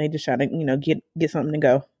weave. They just trying to, get something to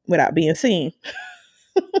go without being seen.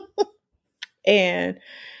 And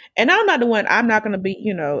I'm not the one, I'm not going to be,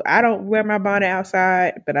 I don't wear my bonnet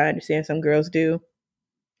outside, but I understand some girls do.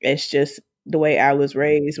 It's just the way I was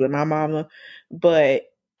raised with my mama. But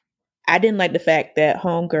I didn't like the fact that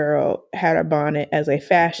homegirl had her bonnet as a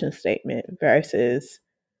fashion statement versus,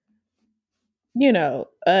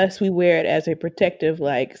 us, we wear it as a protective,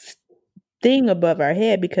 like, thing above our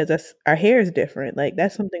head because our hair is different. Like,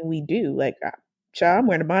 that's something we do. Like, child, I'm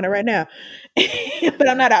wearing a bonnet right now, but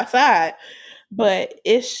I'm not outside. But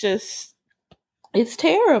it's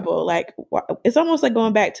terrible. Like, it's almost like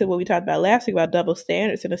going back to what we talked about last week about double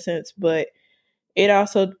standards in a sense, but it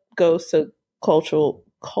also goes to cultural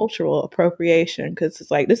appropriation, because it's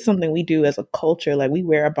like, this is something we do as a culture. Like, we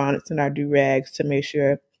wear our bonnets and our do-rags to make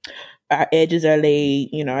sure our edges are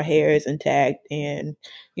laid, our hair is intact, and,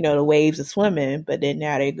 the waves are swimming. But then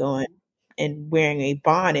now they're going and wearing a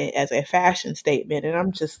bonnet as a fashion statement. And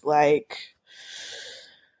I'm just like,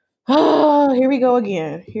 oh, here we go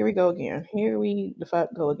again. Here we the fuck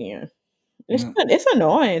go again. It's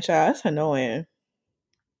annoying, child. It's annoying.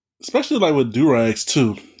 Especially like with do-rags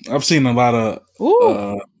too. I've seen a lot of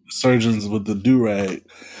surgeons with the do-rag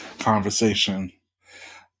conversation.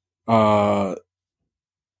 White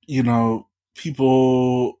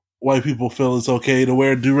people feel it's okay to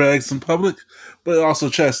wear do-rags in public, but also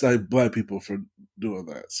chastise black people for doing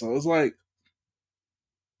that. So it's like,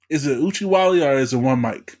 is it Uchi Wally or is it one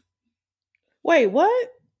mic? Wait,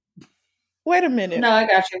 what? Wait a minute. No, I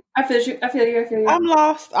got you. I feel you. I'm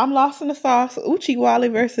lost in the sauce. Uchi Wally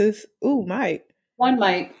versus Mike. One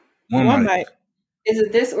mic. One mic. Is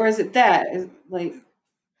it this or is it that? Is like,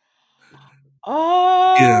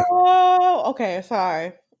 oh, yeah. Okay,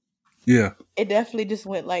 sorry. Yeah. It definitely just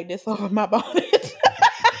went like this over my bonnet.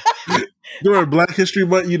 During Black History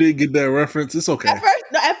Month, you didn't get that reference. It's okay.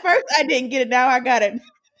 At first I didn't get it. Now I got it.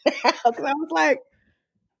 Because I was like,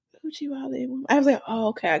 Uchi Wally. I was like, oh,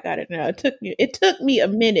 okay, I got it now. It took me a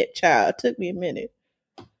minute, child. It took me a minute.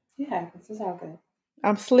 Yeah, this is how good.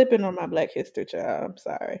 I'm slipping on my Black History, child. I'm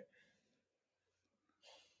sorry.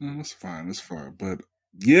 It's fine. But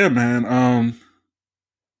yeah, man.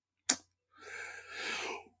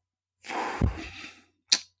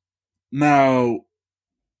 Now,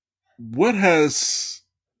 what has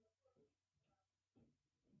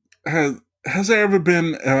there ever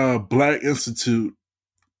been a Black Institute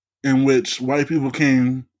in which white people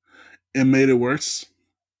came and made it worse?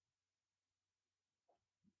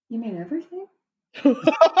 You mean everything? Oh,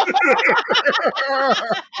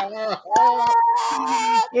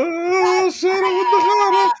 shut up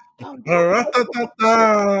with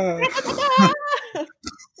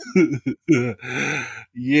the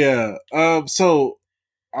yeah. So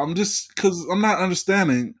I'm just because I'm not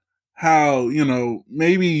understanding how, you know,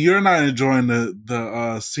 maybe you're not enjoying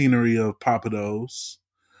the scenery of Pappadeaux,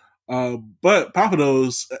 but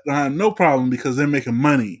Pappadeaux have no problem because they're making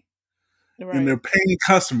money. Right. And they're paying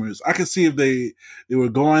customers. I can see if they were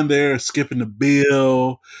going there, skipping the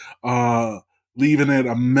bill, leaving it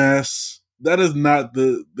a mess. That is not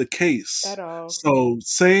the case at all. So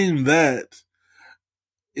saying that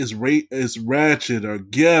is ratchet or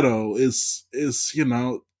ghetto is you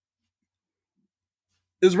know,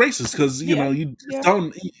 is racist because you know you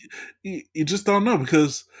just don't know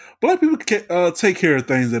because Black people can, take care of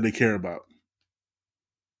things that they care about.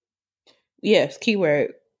 Yes,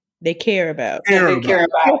 keyword. They care about. Care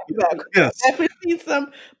about. Yes. Definitely see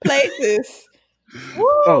some places. Woo,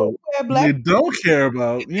 oh, they don't care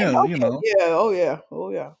about. Yeah, you know. Yeah.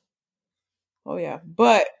 Oh yeah.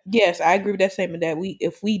 But yes, I agree with that statement that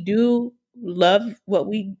if we do love what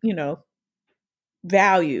we, you know,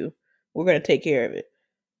 value, we're going to take care of it.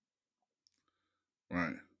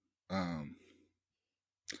 Right.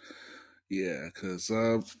 Yeah, because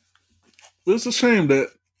it's a shame that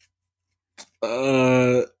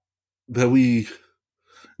that we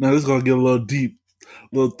now this is gonna get a little deep,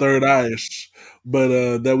 a little third eye-ish,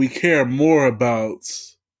 but that we care more about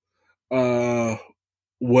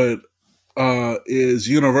what is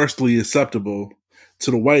universally acceptable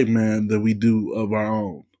to the white man than we do of our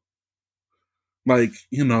own. Like,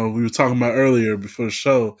 you know, we were talking about earlier before the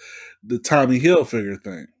show, the Tommy Hilfiger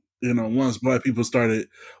thing. You know, once Black people started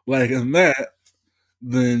liking that,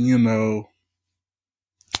 then, you know,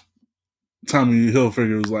 Tommy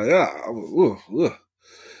Hilfiger was like, I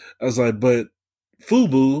was like, but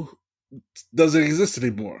FUBU doesn't exist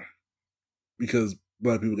anymore because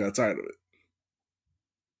Black people got tired of it.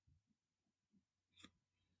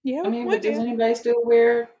 Yeah, I mean, but does anybody still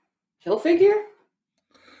wear Hilfiger?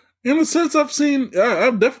 In a sense, I've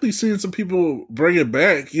definitely seen some people bring it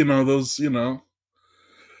back. You know, those, you know.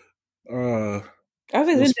 I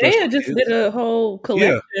think Zendaya just did a whole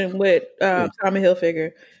collection with Tommy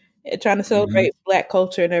Hilfiger, trying to celebrate Black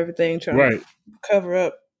culture and everything, trying to cover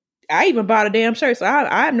up. I even bought a damn shirt, so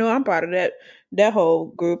I know I'm part of that whole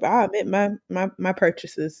group. I admit my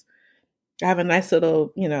purchases. I have a nice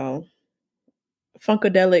little, you know,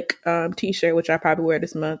 Funkadelic t-shirt, which I probably wear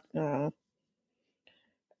this month.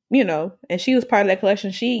 You know, and she was part of that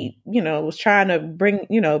collection. She, you know, was trying to bring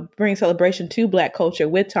celebration to Black culture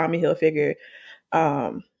with Tommy Hilfiger,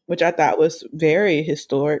 which I thought was very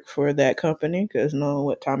historic for that company because knowing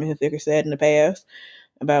what Tommy Hilfiger said in the past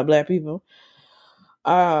about Black people.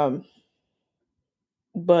 But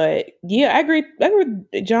yeah, I agree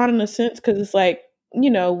with John in a sense because it's like, you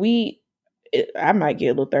know, I might get a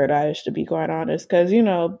little third eye-ish to be quite honest because, you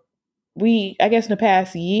know, I guess in the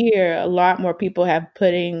past year, a lot more people have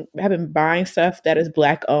been buying stuff that is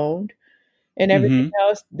Black owned and everything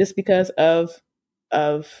else just because of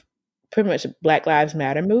pretty much Black Lives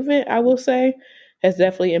Matter movement, I will say, has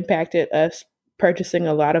definitely impacted us purchasing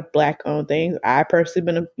a lot of Black owned things. I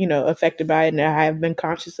personally been, you know, affected by it and I have been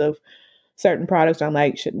conscious of certain products. I'm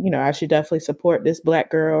like, I should definitely support this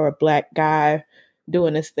Black girl or Black guy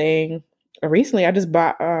doing this thing. Recently, I just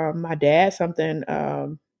bought my dad something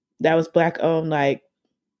that was Black owned, like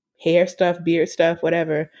hair stuff, beard stuff,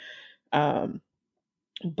 whatever. But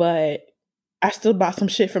I still bought some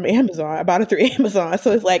shit from Amazon. I bought it through Amazon.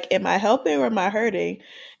 So it's like, am I helping or am I hurting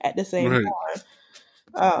at the same time?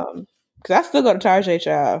 Because I still go to Target,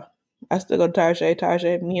 y'all. I still go to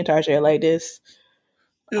Target. Me and Target are like this.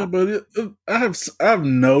 Yeah, but I've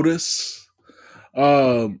noticed,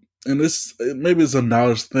 and this maybe it's a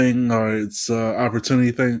knowledge thing or it's an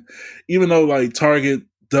opportunity thing. Even though like Target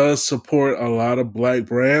does support a lot of Black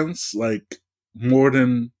brands, like more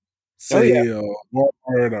than say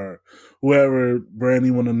Walmart or whoever brand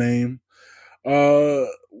you want to name. We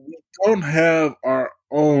don't have our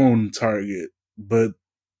own Target, but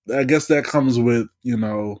I guess that comes with, you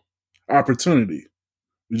know, opportunity.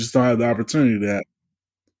 We just don't have the opportunity to have.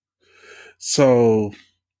 So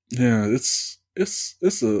yeah, it's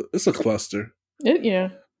a cluster.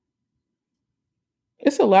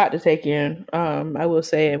 It's a lot to take in. I will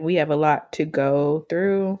say, and we have a lot to go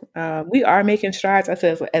through. We are making strides, I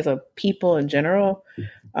say, as a people in general.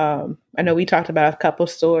 I know we talked about a couple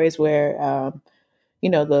stories where,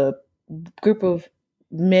 the group of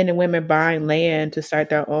men and women buying land to start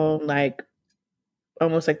their own, like,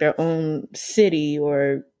 almost like their own city,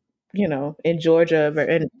 or, in Georgia,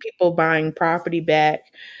 and people buying property back.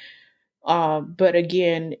 But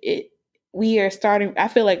again, I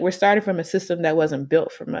feel like we're starting from a system that wasn't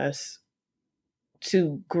built from us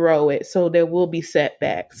to grow it. So there will be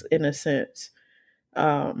setbacks in a sense.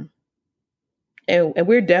 And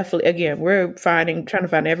we're definitely, again, trying to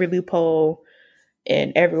find every loophole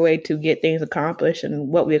and every way to get things accomplished. And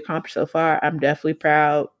what we accomplished so far, I'm definitely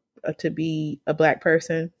proud to be a Black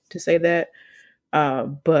person to say that.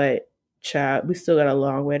 But child, we still got a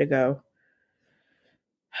long way to go.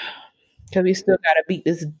 Because we still got to beat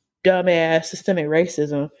this dumbass systemic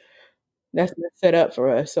racism that's been set up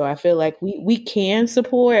for us. So I feel like we can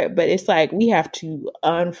support, but it's like we have to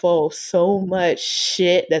unfold so much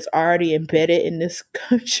shit that's already embedded in this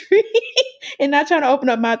country. And not trying to open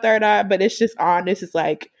up my third eye, but it's just honest. It's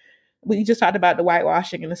like we just talked about the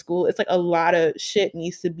whitewashing in the school. It's like a lot of shit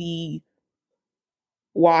needs to be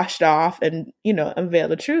washed off and, unveil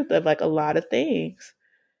the truth of like a lot of things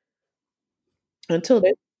until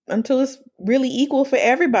it's really equal for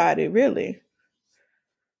everybody, really.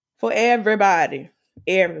 For everybody.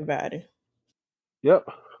 Yep.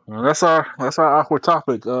 Well, that's our awkward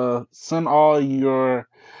topic. Send all your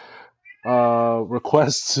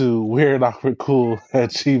requests to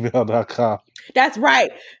weirdawkwardcool@gmail.com. That's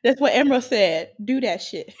right. That's what Emerald said. Do that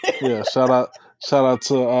shit. Yeah, shout out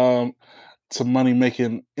to money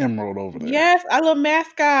making Emerald over there. Yes, our little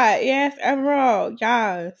mascot. Yes, Emerald.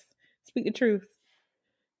 Yes. Speak the truth.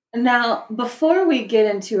 Now, before we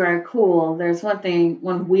get into our cool, there's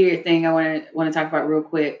one weird thing I want to talk about real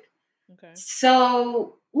quick. Okay.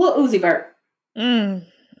 So, Lil Uzi Vert.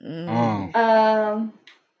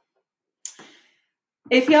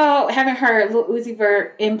 If y'all haven't heard, Lil Uzi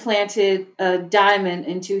Vert implanted a diamond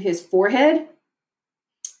into his forehead.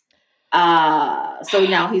 So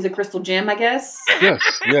now he's a crystal gem, I guess.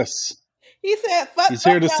 Yes. He said, "Fuck." He's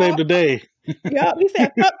here to save the day. Yup, he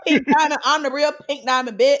said, "Fuck Pink Diamond. I'm the real Pink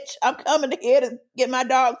Diamond, bitch. I'm coming here to get my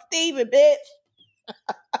dog Steven, bitch."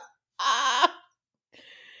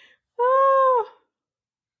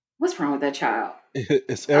 What's wrong with that child?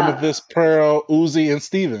 It's Amethyst, Pearl, Uzi, and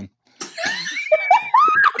Steven.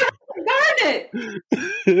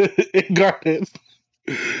 Garnet.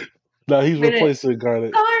 No, he's replacing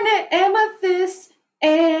Garnet. Garnet, Amethyst,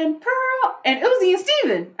 and Pearl, and Uzi and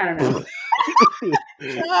Steven. I don't know.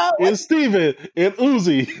 And Steven and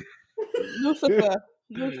Uzi. Lucifer.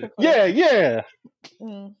 Yeah.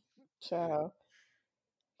 Child.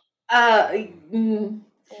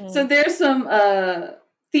 So there's some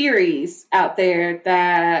theories out there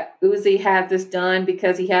that Uzi had this done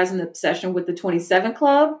because he has an obsession with the 27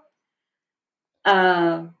 Club.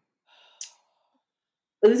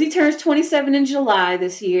 Uzi turns 27 in July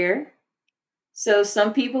this year. So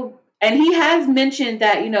some people, and he has mentioned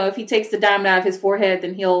that, if he takes the diamond out of his forehead,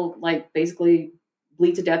 then he'll basically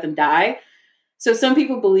bleed to death and die. So some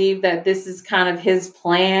people believe that this is kind of his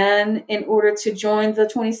plan in order to join the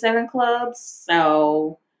 27 Club.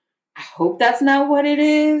 So I hope that's not what it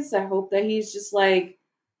is. I hope that he's just like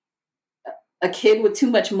a kid with too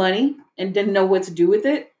much money and didn't know what to do with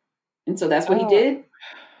it. And so that's what he did.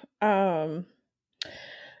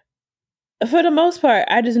 For the most part,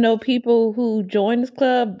 I just know people who join this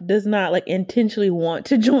club does not intentionally want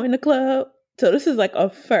to join the club. So this is a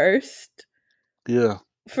first. Yeah.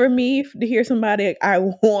 For me to hear somebody I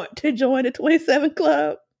want to join the 27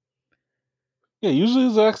 Club. Yeah, usually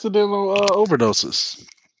it's accidental overdoses.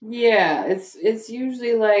 Yeah, it's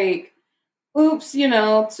usually oops,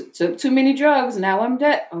 took too many drugs. Now I'm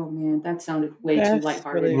dead. Oh man, that sounded way too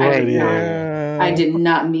lighthearted. Really I did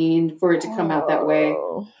not mean for it to come out that way.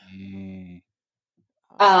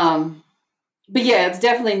 But yeah, it's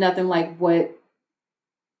definitely nothing like what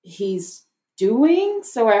he's doing.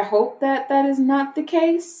 So I hope that is not the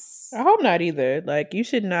case. I hope not either. You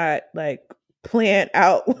should not plan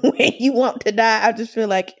out when you want to die. I just feel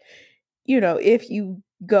like, if you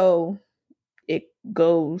go, it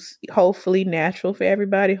goes hopefully natural for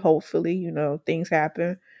everybody. Hopefully, things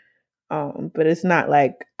happen. But it's not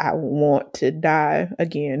like I want to die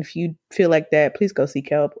again. If you feel like that, please go seek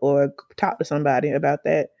help or talk to somebody about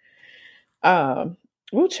that.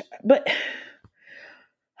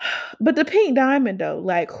 But the Pink Diamond though,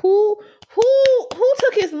 who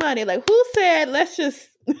took his money? Who said let's just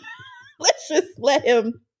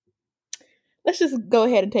go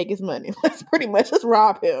ahead and take his money. Let's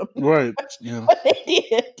rob him. Right. Yeah. What they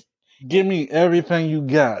did. Give me everything you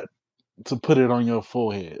got to put it on your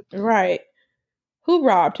forehead. Right. Who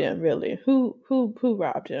robbed him? Really? Who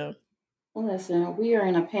robbed him? Listen, we are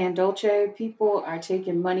in a pan dolce. People are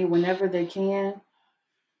taking money whenever they can.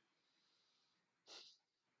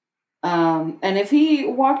 And if he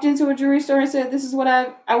walked into a jewelry store and said, "This is what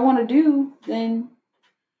I want to do," then,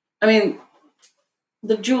 I mean,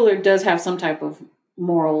 the jeweler does have some type of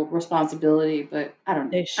moral responsibility, but I don't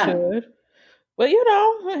know. They should. But you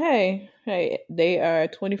know, hey, they are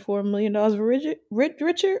 $24 million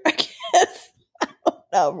richer, I guess. I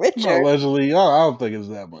don't know, richer. Allegedly, I don't think it's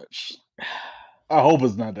that much. I hope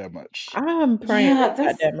it's not that much. I'm praying it's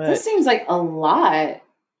not that much. That seems like a lot.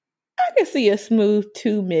 I can see a smooth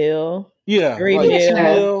 $2 million. Yeah, $3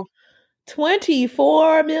 million.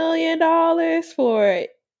 $24 million for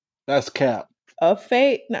that's cap. A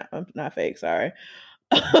fake, no, not fake. Sorry,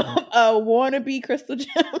 a wannabe crystal gem.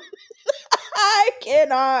 I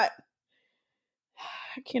cannot.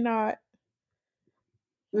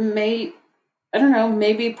 I don't know.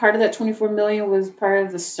 Maybe part of that $24 million was part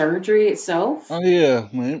of the surgery itself. Oh yeah,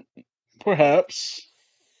 man. Perhaps.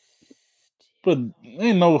 But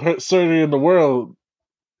ain't no surgery in the world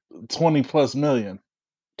 20+ million.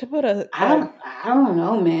 To put I don't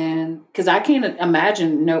know, man. Because I can't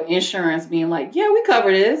imagine no insurance being like, yeah, we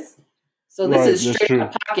cover this. So this is straight out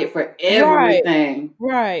of pocket for everything.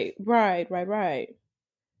 Right.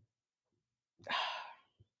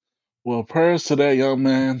 Well, prayers to that young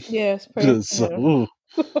man. Yes, prayers to him.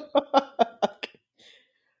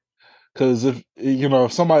 Because if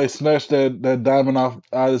somebody snatched that diamond off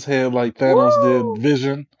out of his head like Thanos did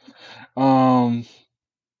Vision,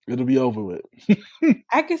 it'll be over with.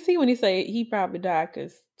 I can see when he say he probably died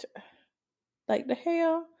because, like, the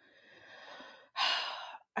hell.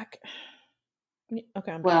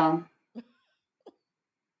 Okay. Well,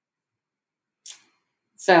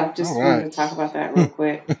 so just wanted to talk about that real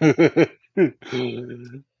quick.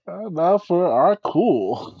 Now for our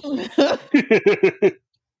cool.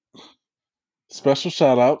 Special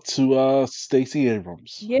shout out to Stacey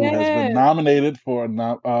Abrams, who has been nominated for a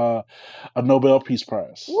Nobel Peace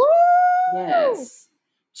Prize. Woo! Yes,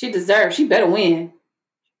 she deserves. She better win.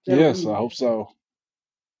 Yes, I hope so.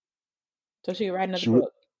 So she can write another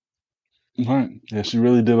book. Right. Yeah, she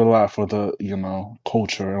really did a lot for the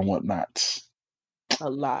culture and whatnot. A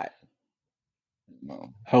lot.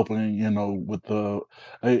 Helping with the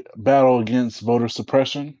battle against voter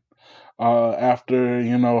suppression. After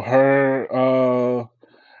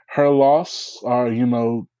her loss, or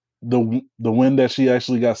the win that she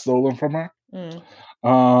actually got stolen from her.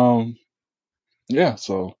 Yeah,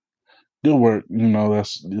 so good work.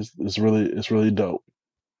 It's really dope.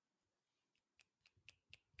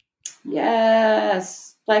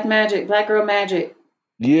 Yes, Black magic, Black girl magic.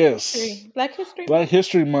 Yes, Black History. Black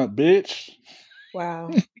History Month, bitch.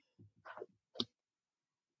 Wow.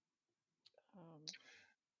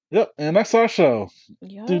 Yep, and that's our show.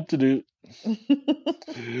 Yep. Do.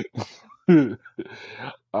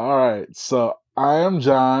 All right, so I am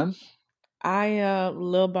John. I am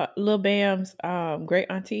Lil Bam's great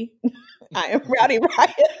auntie. I am Rowdy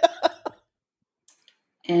Riot.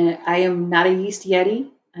 And I am not a yeast yeti.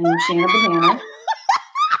 I am Shanna Banana.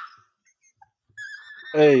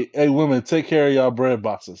 Hey, women, take care of y'all bread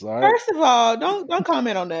boxes, all right? First of all, don't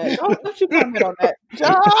comment on that. Don't you comment on that,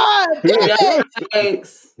 John.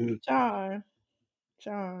 Thanks, John.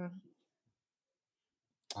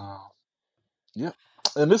 Yep.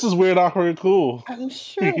 And this is Weird, Awkward, and Cool. I'm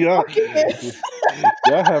sure. y'all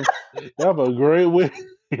have a great week.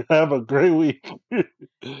 Have a great week.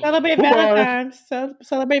 Celebrate Valentine's.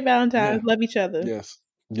 Celebrate Valentine's. Yeah. Love each other.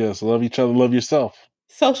 Yes. Love each other. Love yourself.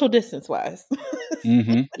 Social distance wise.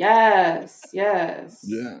 Mm-hmm. Yes.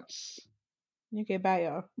 Okay, bye,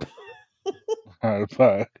 y'all. All right,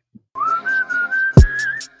 bye.